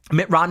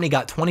 Mitt Romney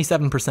got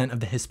 27% of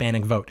the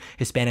Hispanic vote.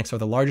 Hispanics are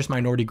the largest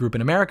minority group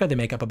in America. They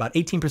make up about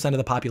 18% of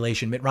the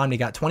population. Mitt Romney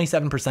got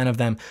 27% of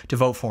them to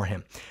vote for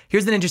him.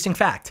 Here's an interesting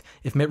fact.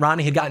 If Mitt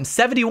Romney had gotten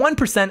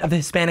 71% of the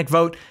Hispanic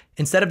vote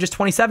instead of just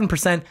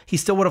 27%, he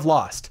still would have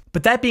lost.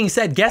 But that being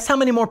said, guess how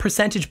many more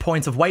percentage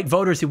points of white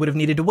voters he would have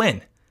needed to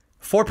win?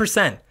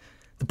 4%.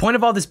 The point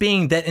of all this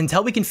being that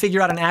until we can figure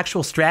out an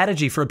actual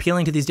strategy for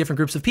appealing to these different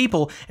groups of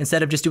people,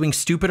 instead of just doing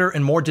stupider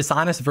and more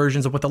dishonest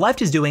versions of what the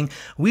left is doing,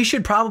 we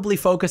should probably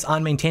focus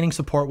on maintaining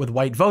support with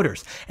white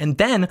voters. And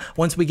then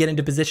once we get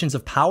into positions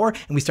of power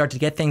and we start to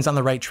get things on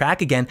the right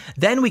track again,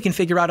 then we can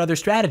figure out other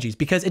strategies,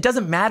 because it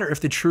doesn't matter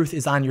if the truth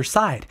is on your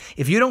side.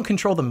 If you don't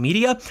control the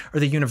media or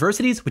the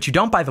universities, which you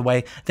don't, by the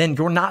way, then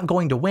you're not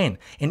going to win.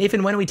 And if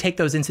and when we take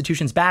those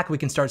institutions back, we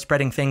can start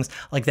spreading things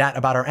like that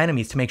about our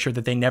enemies to make sure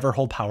that they never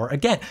hold power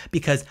again,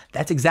 because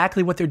that's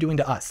exactly what they're doing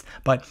to us.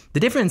 But the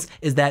difference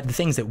is that the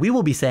things that we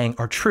will be saying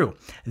are true.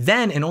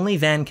 Then and only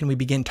then can we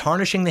begin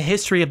tarnishing the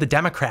history of the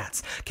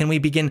Democrats. Can we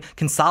begin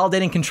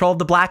consolidating control of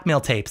the blackmail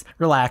tapes?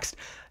 Relaxed.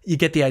 You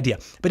get the idea.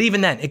 But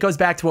even then, it goes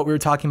back to what we were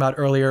talking about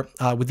earlier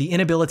with the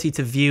inability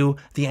to view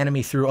the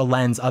enemy through a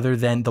lens other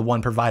than the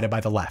one provided by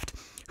the left,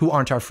 who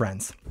aren't our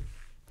friends.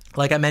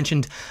 Like I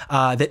mentioned,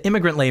 that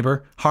immigrant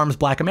labor harms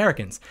black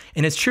Americans.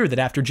 And it's true that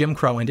after Jim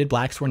Crow ended,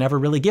 blacks were never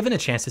really given a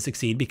chance to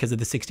succeed because of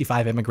the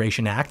 '65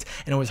 Immigration Act,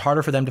 and it was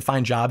harder for them to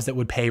find jobs that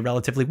would pay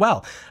relatively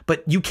well.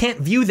 But you can't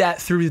view that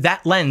through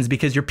that lens,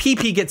 because your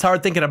PP gets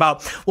hard thinking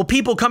about, well,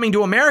 people coming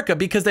to America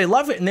because they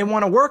love it and they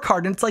want to work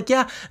hard. And it's like,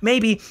 yeah,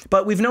 maybe,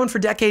 but we've known for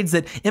decades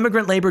that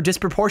immigrant labor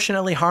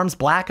disproportionately harms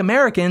black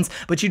Americans,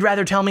 but you'd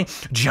rather tell me,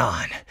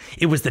 John,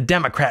 it was the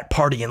Democrat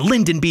Party and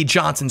Lyndon B.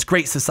 Johnson's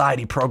Great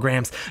Society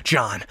programs.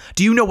 John,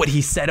 do you know what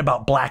he said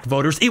about black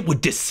voters? It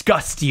would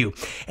disgust you.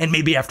 And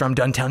maybe after I'm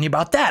done telling you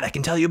about that, I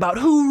can tell you about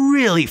who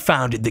really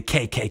founded the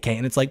KKK.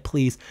 And it's like,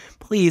 please,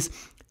 please,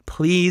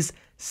 please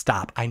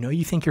stop. I know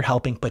you think you're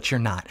helping, but you're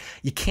not.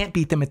 You can't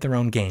beat them at their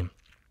own game.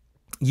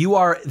 You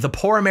are the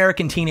poor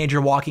American teenager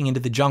walking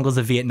into the jungles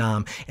of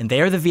Vietnam, and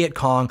they are the Viet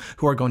Cong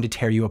who are going to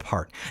tear you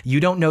apart.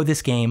 You don't know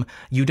this game.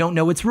 You don't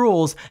know its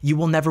rules. You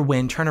will never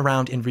win. Turn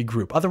around and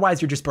regroup.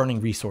 Otherwise, you're just burning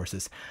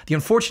resources. The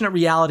unfortunate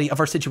reality of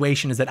our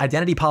situation is that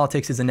identity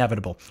politics is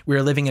inevitable. We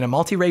are living in a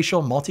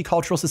multiracial,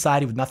 multicultural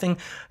society with nothing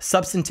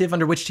substantive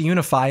under which to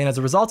unify, and as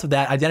a result of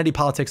that, identity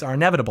politics are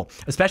inevitable,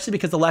 especially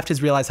because the left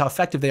has realized how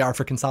effective they are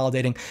for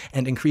consolidating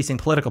and increasing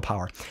political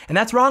power. And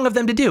that's wrong of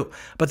them to do.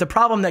 But the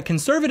problem that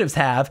conservatives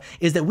have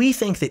is that we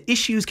think that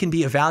issues can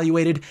be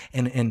evaluated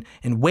and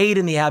weighed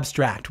in the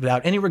abstract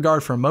without any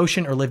regard for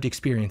emotion or lived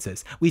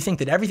experiences. We think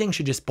that everything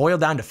should just boil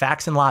down to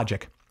facts and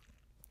logic.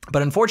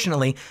 But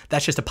unfortunately,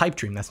 that's just a pipe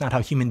dream. That's not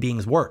how human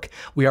beings work.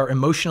 We are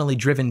emotionally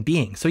driven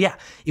beings. So yeah,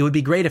 it would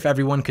be great if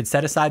everyone could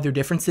set aside their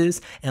differences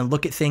and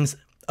look at things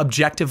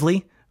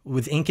objectively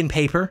with ink and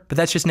paper, but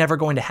that's just never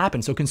going to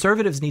happen. So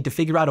conservatives need to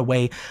figure out a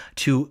way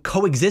to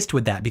coexist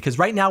with that, because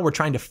right now we're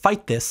trying to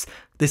fight this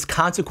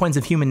consequence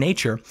of human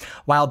nature,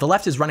 while the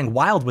left is running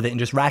wild with it and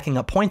just racking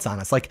up points on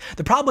us. Like,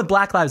 the problem with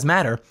Black Lives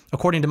Matter,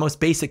 according to most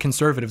basic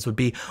conservatives, would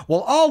be, well,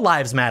 all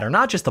lives matter,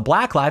 not just the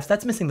black lives.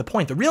 That's missing the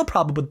point. The real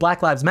problem with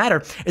Black Lives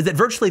Matter is that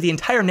virtually the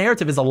entire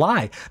narrative is a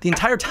lie. The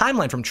entire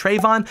timeline from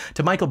Trayvon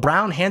to Michael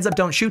Brown, hands up,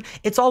 don't shoot,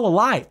 it's all a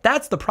lie.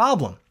 That's the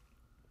problem.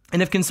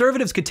 And if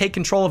conservatives could take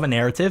control of a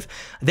narrative,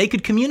 they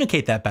could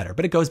communicate that better.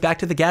 But it goes back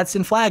to the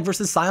Gadsden flag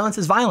versus silence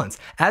is violence.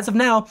 As of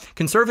now,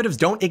 conservatives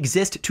don't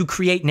exist to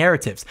create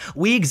narratives.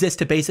 We exist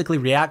to basically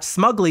react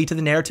smugly to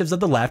the narratives of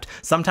the left,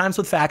 sometimes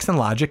with facts and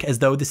logic, as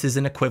though this is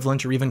an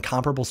equivalent or even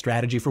comparable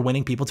strategy for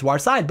winning people to our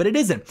side, but it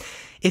isn't.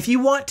 If you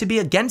want to be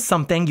against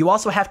something, you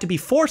also have to be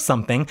for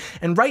something.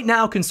 And right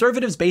now,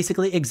 conservatives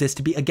basically exist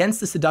to be against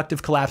the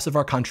seductive collapse of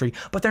our country,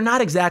 but they're not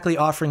exactly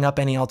offering up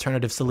any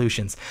alternative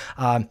solutions.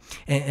 And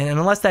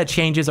unless that that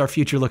changes, our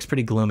future looks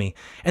pretty gloomy.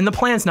 And the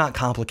plan's not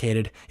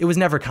complicated. It was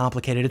never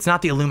complicated. It's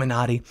not the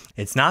Illuminati.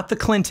 It's not the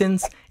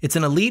Clintons. It's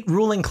an elite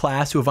ruling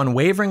class who have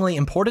unwaveringly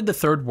imported the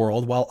third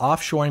world while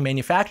offshoring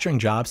manufacturing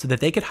jobs so that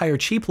they could hire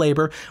cheap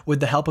labor with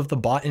the help of the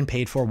bought and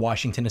paid for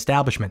Washington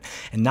establishment.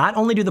 And not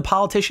only do the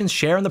politicians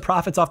share in the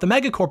profits off the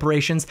mega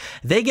corporations,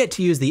 they get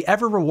to use the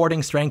ever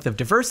rewarding strength of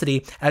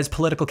diversity as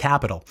political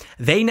capital.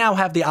 They now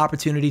have the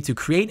opportunity to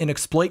create and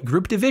exploit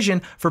group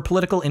division for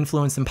political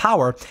influence and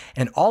power.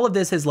 And all of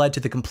this has led to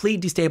the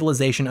complete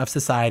destabilization of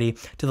society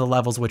to the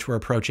levels which we're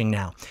approaching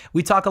now.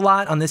 We talk a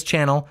lot on this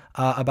channel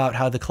about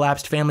how the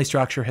collapsed family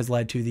structure has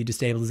led to the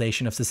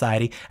destabilization of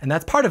society, and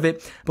that's part of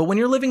it. But when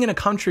you're living in a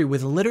country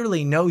with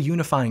literally no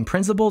unifying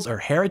principles or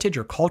heritage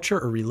or culture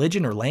or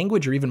religion or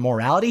language or even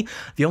morality,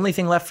 the only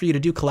thing left for you to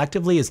do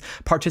collectively is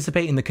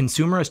participate in the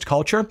consumerist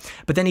culture.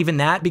 But then even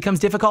that becomes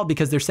difficult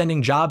because they're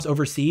sending jobs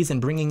overseas and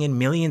bringing in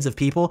millions of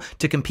people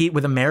to compete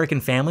with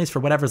American families for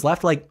whatever's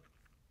left. Like,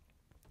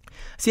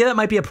 see how that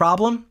might be a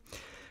problem?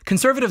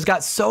 Conservatives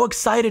got so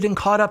excited and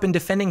caught up in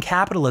defending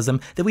capitalism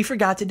that we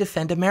forgot to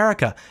defend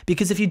America.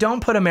 Because if you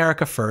don't put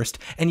America first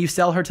and you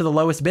sell her to the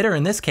lowest bidder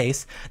in this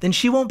case, then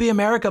she won't be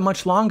America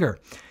much longer.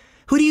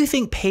 Who do you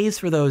think pays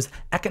for those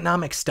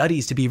economic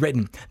studies to be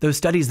written? Those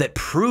studies that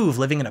prove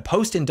living in a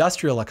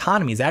post-industrial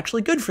economy is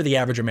actually good for the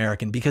average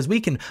American because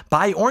we can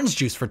buy orange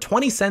juice for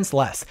 20 cents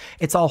less.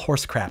 It's all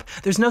horse crap.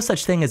 There's no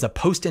such thing as a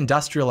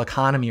post-industrial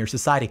economy or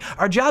society.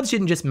 Our jobs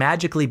didn't just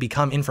magically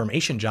become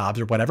information jobs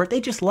or whatever. They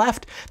just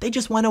left. They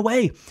just went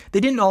away. They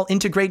didn't all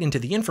integrate into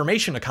the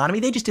information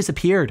economy. They just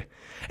disappeared.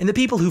 And the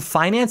people who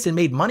financed and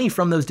made money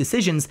from those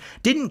decisions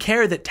didn't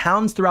care that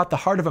towns throughout the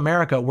heart of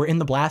America were in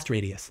the blast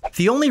radius.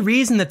 The only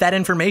reason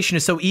that information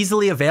is so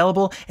easily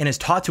available and is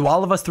taught to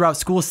all of us throughout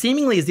school,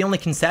 seemingly is the only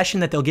concession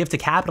that they'll give to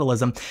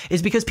capitalism,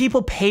 is because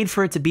people paid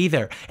for it to be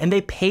there and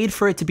they paid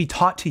for it to be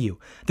taught to you.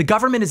 The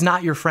government is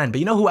not your friend, but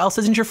you know who else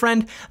isn't your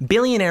friend?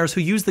 Billionaires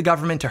who use the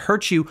government to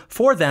hurt you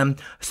for them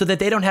so that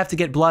they don't have to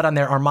get blood on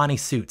their Armani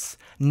suits.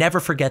 Never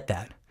forget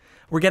that.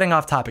 We're getting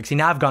off topic. See,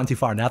 now I've gone too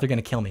far. Now they're going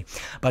to kill me.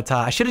 But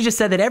I should have just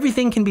said that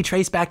everything can be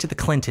traced back to the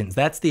Clintons.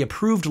 That's the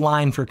approved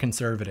line for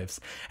conservatives.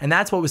 And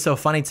that's what was so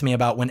funny to me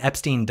about when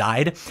Epstein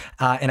died.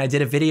 And I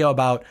did a video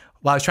about,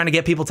 well, I was trying to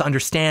get people to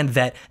understand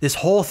that this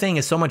whole thing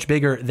is so much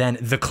bigger than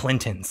the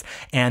Clintons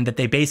and that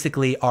they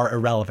basically are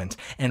irrelevant.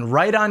 And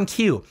right on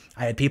cue,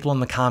 I had people in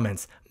the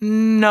comments,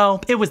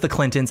 no, it was the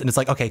Clintons. And it's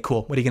like, okay,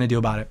 cool. What are you going to do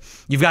about it?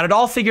 You've got it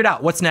all figured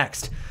out. What's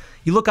next?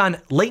 You look on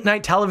late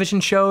night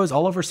television shows,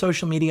 all over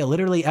social media,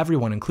 literally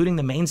everyone, including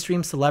the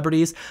mainstream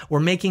celebrities,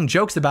 were making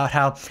jokes about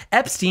how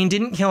Epstein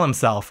didn't kill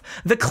himself.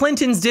 The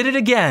Clintons did it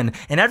again,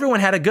 and everyone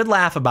had a good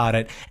laugh about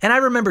it. And I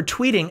remember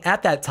tweeting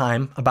at that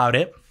time about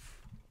it.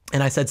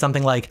 And I said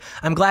something like,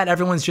 I'm glad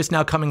everyone's just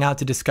now coming out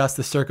to discuss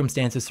the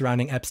circumstances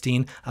surrounding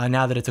Epstein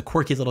now that it's a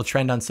quirky little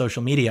trend on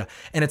social media.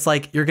 And it's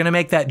like, you're going to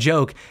make that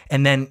joke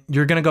and then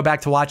you're going to go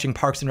back to watching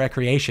Parks and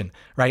Recreation,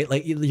 right?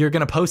 Like you're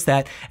going to post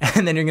that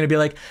and then you're going to be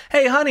like,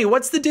 hey, honey,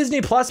 what's the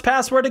Disney Plus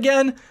password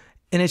again?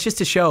 And it's just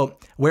to show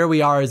where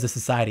we are as a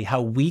society,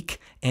 how weak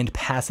and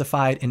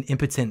pacified and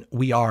impotent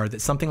we are,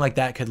 that something like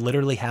that could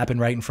literally happen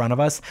right in front of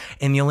us.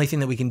 And the only thing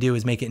that we can do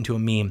is make it into a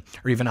meme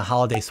or even a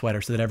holiday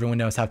sweater so that everyone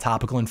knows how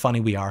topical and funny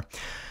we are.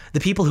 The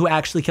people who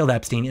actually killed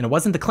Epstein, and it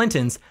wasn't the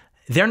Clintons,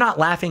 they're not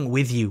laughing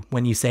with you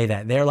when you say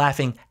that. They're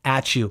laughing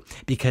at you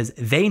because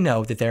they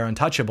know that they're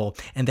untouchable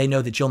and they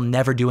know that you'll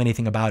never do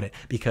anything about it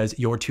because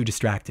you're too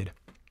distracted.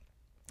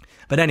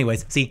 But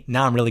anyways, see,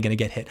 now I'm really going to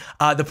get hit.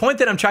 The point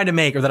that I'm trying to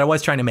make, or that I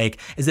was trying to make,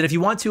 is that if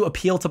you want to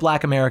appeal to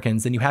Black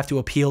Americans, then you have to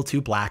appeal to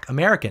Black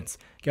Americans.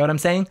 Get what I'm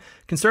saying?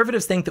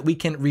 Conservatives think that we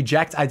can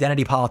reject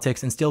identity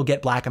politics and still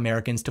get Black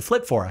Americans to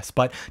flip for us.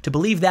 But to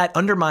believe that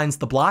undermines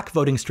the block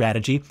voting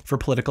strategy for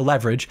political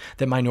leverage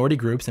that minority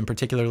groups, and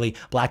particularly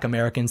Black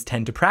Americans,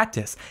 tend to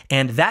practice.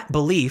 And that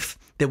belief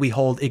that we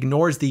hold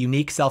ignores the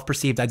unique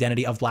self-perceived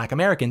identity of Black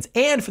Americans.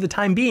 And for the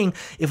time being,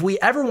 if we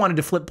ever wanted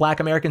to flip Black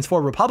Americans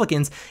for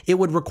Republicans, it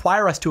would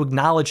require us to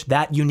acknowledge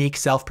that unique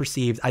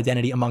self-perceived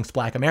identity amongst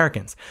Black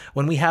Americans.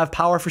 When we have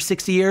power for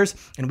 60 years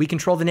and we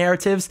control the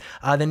narratives,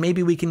 then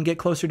maybe we can get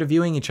closer to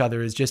viewing each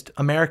other as just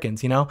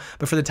Americans, you know?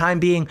 But for the time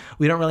being,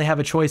 we don't really have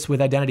a choice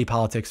with identity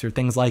politics or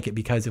things like it,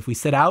 because if we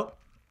sit out,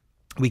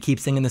 we keep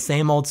singing the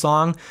same old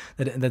song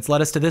that's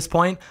led us to this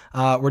point,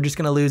 we're just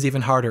going to lose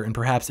even harder and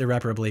perhaps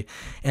irreparably.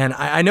 And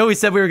I know we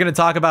said we were going to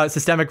talk about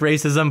systemic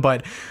racism,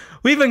 but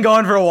we've been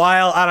going for a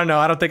while. I don't know.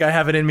 I don't think I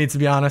have it in me, to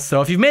be honest.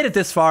 So if you've made it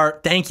this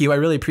far, thank you. I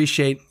really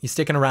appreciate you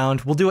sticking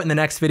around. We'll do it in the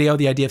next video,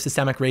 the idea of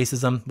systemic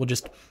racism. We'll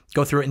just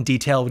go through it in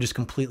detail. We'll just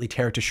completely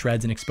tear it to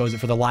shreds and expose it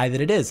for the lie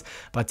that it is.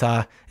 But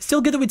it's still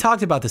good that we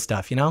talked about this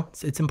stuff, you know?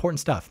 It's important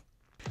stuff.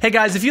 Hey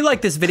guys, if you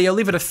like this video,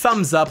 leave it a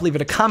thumbs up, leave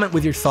it a comment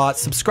with your thoughts,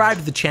 subscribe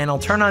to the channel,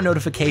 turn on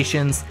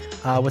notifications.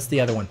 What's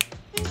the other one?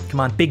 Come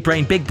on, big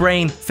brain,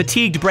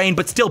 fatigued brain,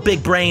 but still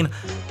big brain.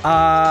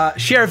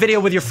 Share a video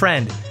with your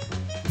friend.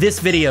 This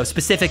video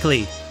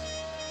specifically.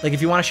 Like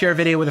if you want to share a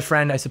video with a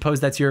friend, I suppose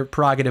that's your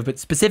prerogative, but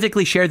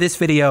specifically share this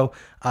video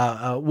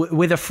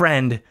with a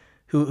friend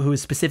who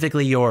is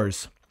specifically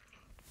yours.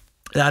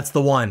 That's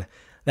the one.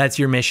 That's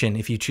your mission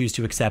if you choose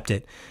to accept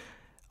it.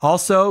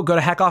 Also, go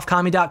to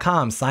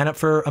heckoffcommie.com. Sign up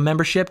for a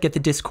membership. Get the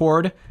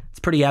Discord. It's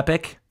pretty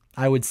epic,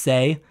 I would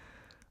say.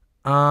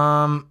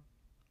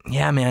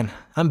 Yeah, man.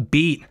 I'm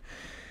beat.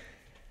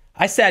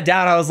 I sat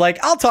down. I was like,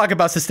 I'll talk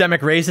about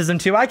systemic racism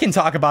too. I can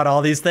talk about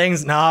all these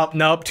things.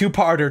 Nope.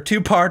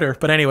 Two-parter.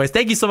 But anyways,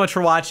 thank you so much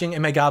for watching,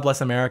 and may God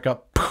bless America.